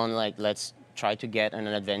now on, like, let's try to get an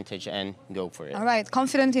advantage and go for it. All right,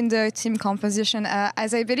 confident in the team composition,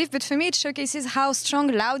 as I believe, but for me it showcases how strong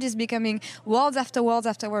Loud is becoming worlds after worlds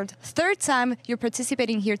after world. Third time you're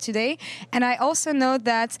participating here today, and I also know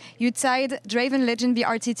that you tied Draven Legend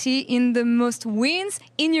BRTT in the most wins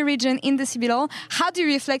in your region in the CBLOL. How do you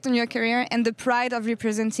reflect on your career and the pride of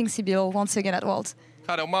representing CBLOL once again at Worlds?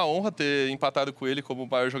 Cara, é uma honra ter empatado com ele como o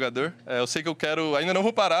maior jogador. Eu sei que eu quero... Ainda não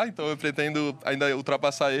vou parar, então eu pretendo ainda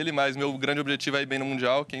ultrapassar ele, mas meu grande objetivo é ir bem no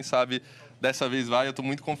Mundial. Quem sabe dessa vez vai. Eu tô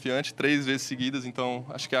muito confiante, 3 vezes seguidas, então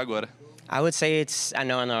acho que é agora. I would say it's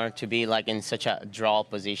an honor to be like in such a draw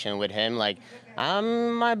position with him. Like, I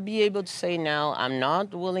might be able to say now I'm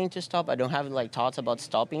not willing to stop. I don't have like thoughts about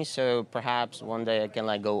stopping, so perhaps one day I can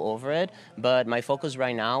like go over it. But my focus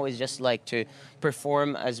right now is just like to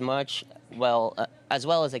perform as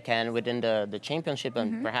well as I can within the championship,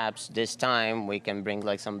 and perhaps this time we can bring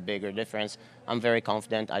like some bigger difference. I'm very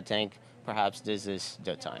confident. I think perhaps this is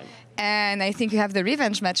the time. And I think you have the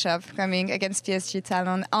revenge matchup coming against PSG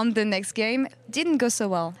Talon on the next game. Didn't go so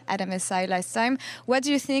well at MSI last time. What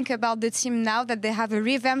do you think about the team now that they have a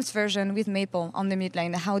revamped version with Maple on the mid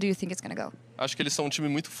lane? How do you think it's going to go? Acho que eles são um time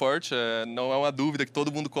muito forte, não é uma dúvida que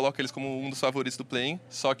todo mundo coloca eles como um dos favoritos do play-in,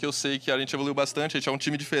 só que eu sei que a gente evoluiu bastante, a gente é um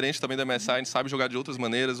time diferente também da MSI, a gente sabe jogar de outras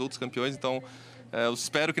maneiras, outros campeões, então eu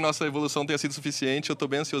espero que nossa evolução tenha sido suficiente, eu tô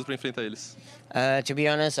bem ansioso para enfrentar eles. To be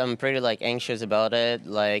honest, I'm pretty like anxious about it.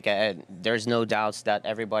 Like, there's no doubts that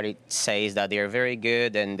everybody says that they are very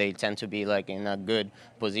good and they tend to be like in a good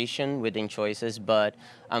position within choices. But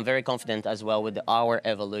I'm very confident as well with our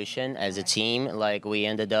evolution as a team. Like, we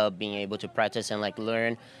ended up being able to practice and like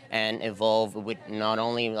learn and evolve with not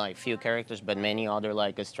only like few characters but many other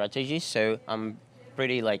like strategies. So I'm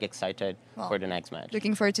pretty like excited for the next match.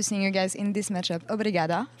 Looking forward to seeing you guys in this matchup.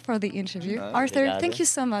 Obrigada for the interview. Arthur, thank you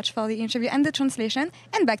so much for the interview and the translation.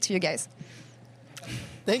 And back to you guys.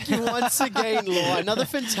 Thank you once again, Law. Another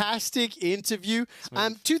fantastic interview.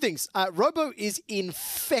 Two things. Robo is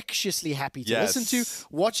infectiously happy to listen to.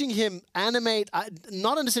 Watching him animate,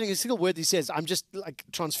 not understanding a single word he says, I'm just like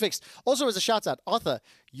transfixed. Also, as a shout out, Arthur,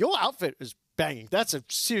 your outfit is banging. That's a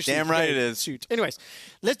seriously damn right it is. Suit. Anyways,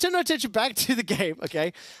 let's turn our attention back to the game,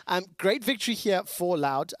 okay? Great victory here for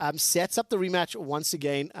Loud. Sets up the rematch once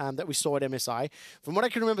again that we saw at MSI. From what I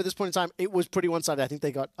can remember at this point in time, it was pretty one-sided. I think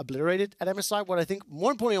they got obliterated at MSI. What I think,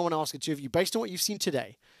 more importantly, I want to ask the two of you, based on what you've seen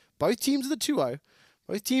today, both teams are the 2-0,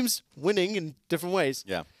 both teams winning in different ways.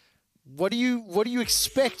 Yeah. What do you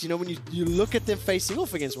expect, you know, when you look at them facing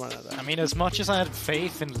off against one another? I mean, as much as I had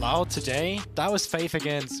faith in Loud today, that was faith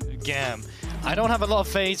against GAM. I don't have a lot of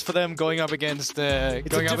faith for them going up against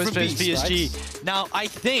PSG. Right? Now, I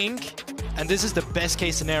think, and this is the best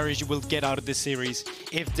case scenario you will get out of this series,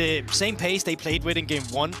 if the same pace they played with in Game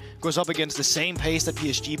 1 goes up against the same pace that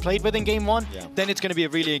PSG played with in Game 1, then it's going to be a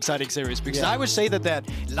really exciting series. Because I would say that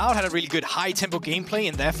Loud had a really good high-tempo gameplay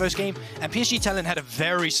in their first game, and PSG Talent had a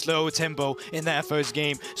very slow tempo in their first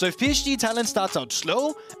game. So if PSG Talent starts out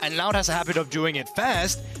slow, and Loud has a habit of doing it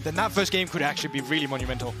fast, then that first game could actually be really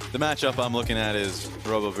monumental. The matchup I'm looking at is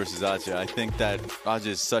Robo versus Xayah. I think that Xayah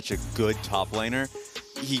is such a good top laner.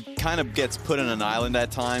 He kind of gets put on an island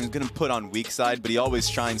at times, gonna put on weak side, but he always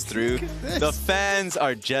shines through. The fans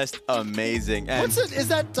are just amazing. And what's it? Is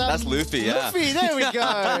that that's Luffy? Yeah. Luffy, there we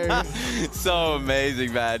go. So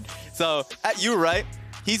amazing, man. So you're right.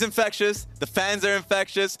 He's infectious. The fans are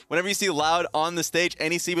infectious. Whenever you see Loud on the stage,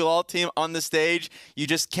 any CBLOL team on the stage, you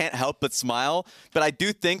just can't help but smile. But I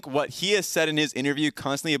do think what he has said in his interview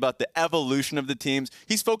constantly about the evolution of the teams,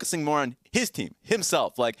 he's focusing more on his team,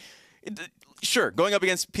 himself. Like, sure, going up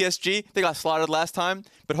against PSG, they got slaughtered last time,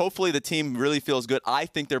 but hopefully the team really feels good. I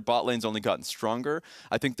think their bot lane's only gotten stronger.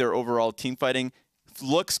 I think their overall team fighting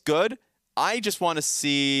looks good. I just want to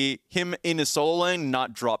see him in his solo lane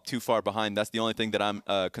not drop too far behind. That's the only thing that I'm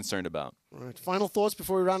concerned about. All right, final thoughts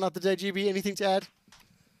before we round out the day, GB? Anything to add?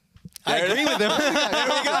 I agree with him. There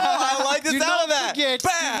we go. I like the sound of that. Do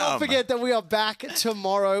not forget that we are back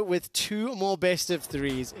tomorrow with 2 more best of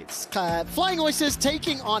 3s. It's Flying Oysters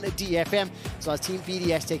taking on DFM, as well as Team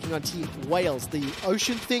BDS taking on Team Wales. The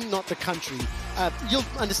ocean thing, not the country. You'll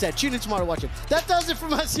understand. Tune in tomorrow to watch it. That does it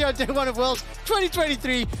from us here on Day 1 of Worlds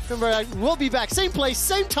 2023. Remember, we'll be back same place,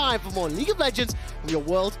 same time for more League of Legends and your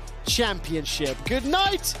World Championship. Good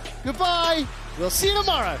night. Goodbye. We'll see you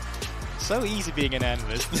tomorrow. So easy being an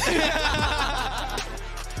analyst.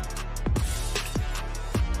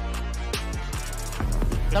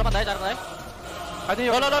 Jalan bandai.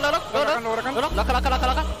 Ayo, lo.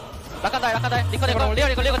 Rakan die.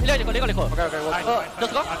 Liko. Okay.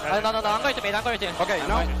 Just go. No, I'm going to bait. Okay,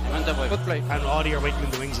 no. Good play. And Audi are waiting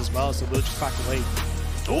in the wings as well, so we'll just back away.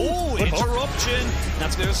 Oh, interruption.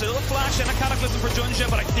 That's there's a little flash and a cataclysm for Junja,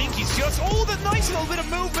 but I think he's just the nice little bit of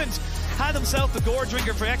movement. Had himself the gore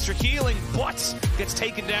drinker for extra healing, but gets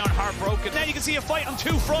taken down, heartbroken. Now you can see a fight on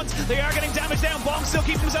 2 fronts. They are getting damage down. Bomb still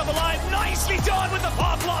keeping himself alive. Nicely done with the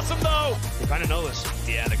Pop Blossom, though. They kind of know it.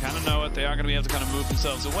 Yeah, they kind of know it. They are going to be able to kind of move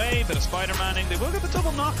themselves away. Bit of Spider-Manning. They will get the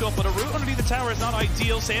double knock-up, but a route underneath the tower is not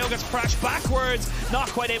ideal. Xayah gets crashed backwards. Not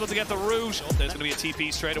quite able to get the route. Oh, there's going to be a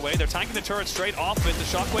TP straight away. They're tanking the turret straight off it. The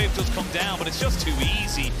shockwave does come down, but it's just too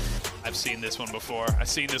easy. I've seen this one before. I've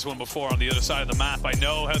seen this one before on the other side of the map. I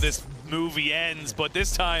know how this movie ends, but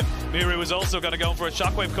this time Miru was also going to go for a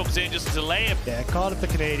shockwave, comes in just to delay it. Yeah, call it the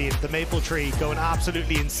Canadian, the Maple Tree, going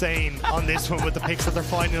absolutely insane on this one with the picks that they're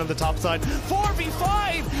finding on the top side.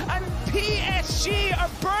 4v5, and PSG are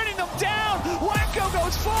burning them down. Wacko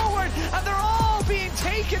goes forward, and they're all being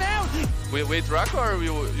taken out. We wait Rakan or we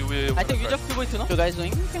I think you just do it, no? You guys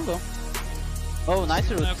doing? You can go. Oh, nice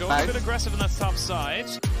route. Now going a bit aggressive on that top side.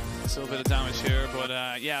 Still a bit of damage here, but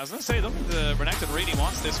yeah, I was going to say, I don't think the Renekton really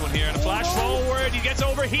wants this one here. And a flash forward, he gets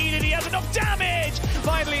overheated, he has enough damage!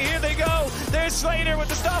 Finally, here they go. There's Slayder with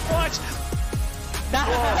the stopwatch.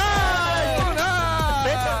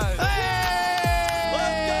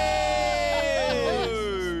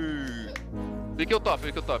 We kill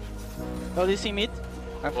top. Oh, this in mid.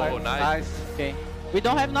 Oh, nice. Okay. We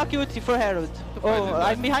don't have knock ulti for Herald. Oh,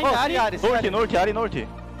 I'm behind Ahri. North.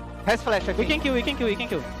 Has flash, I think. We can kill. We kill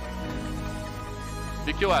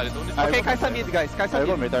Ahri, don't need to. Okay, Kai'Sa mid, guys.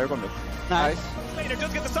 Kai'Sa mid. Nice. Slayder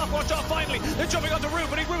does get the stopwatch off finally. They're jumping onto Root,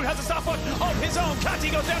 but Root has a stopwatch of his own. Kati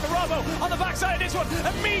goes down to Robo on the backside of this one.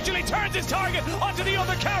 Immediately turns his target onto the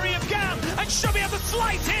other carry of GAM, and should be able to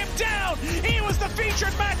slice him down. He was the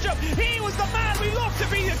featured matchup. He was the man we looked to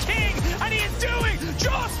be the king, and he is doing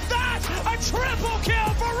just that. A triple kill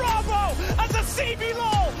for Robo as the CB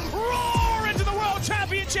LOL roar into the World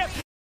Championship.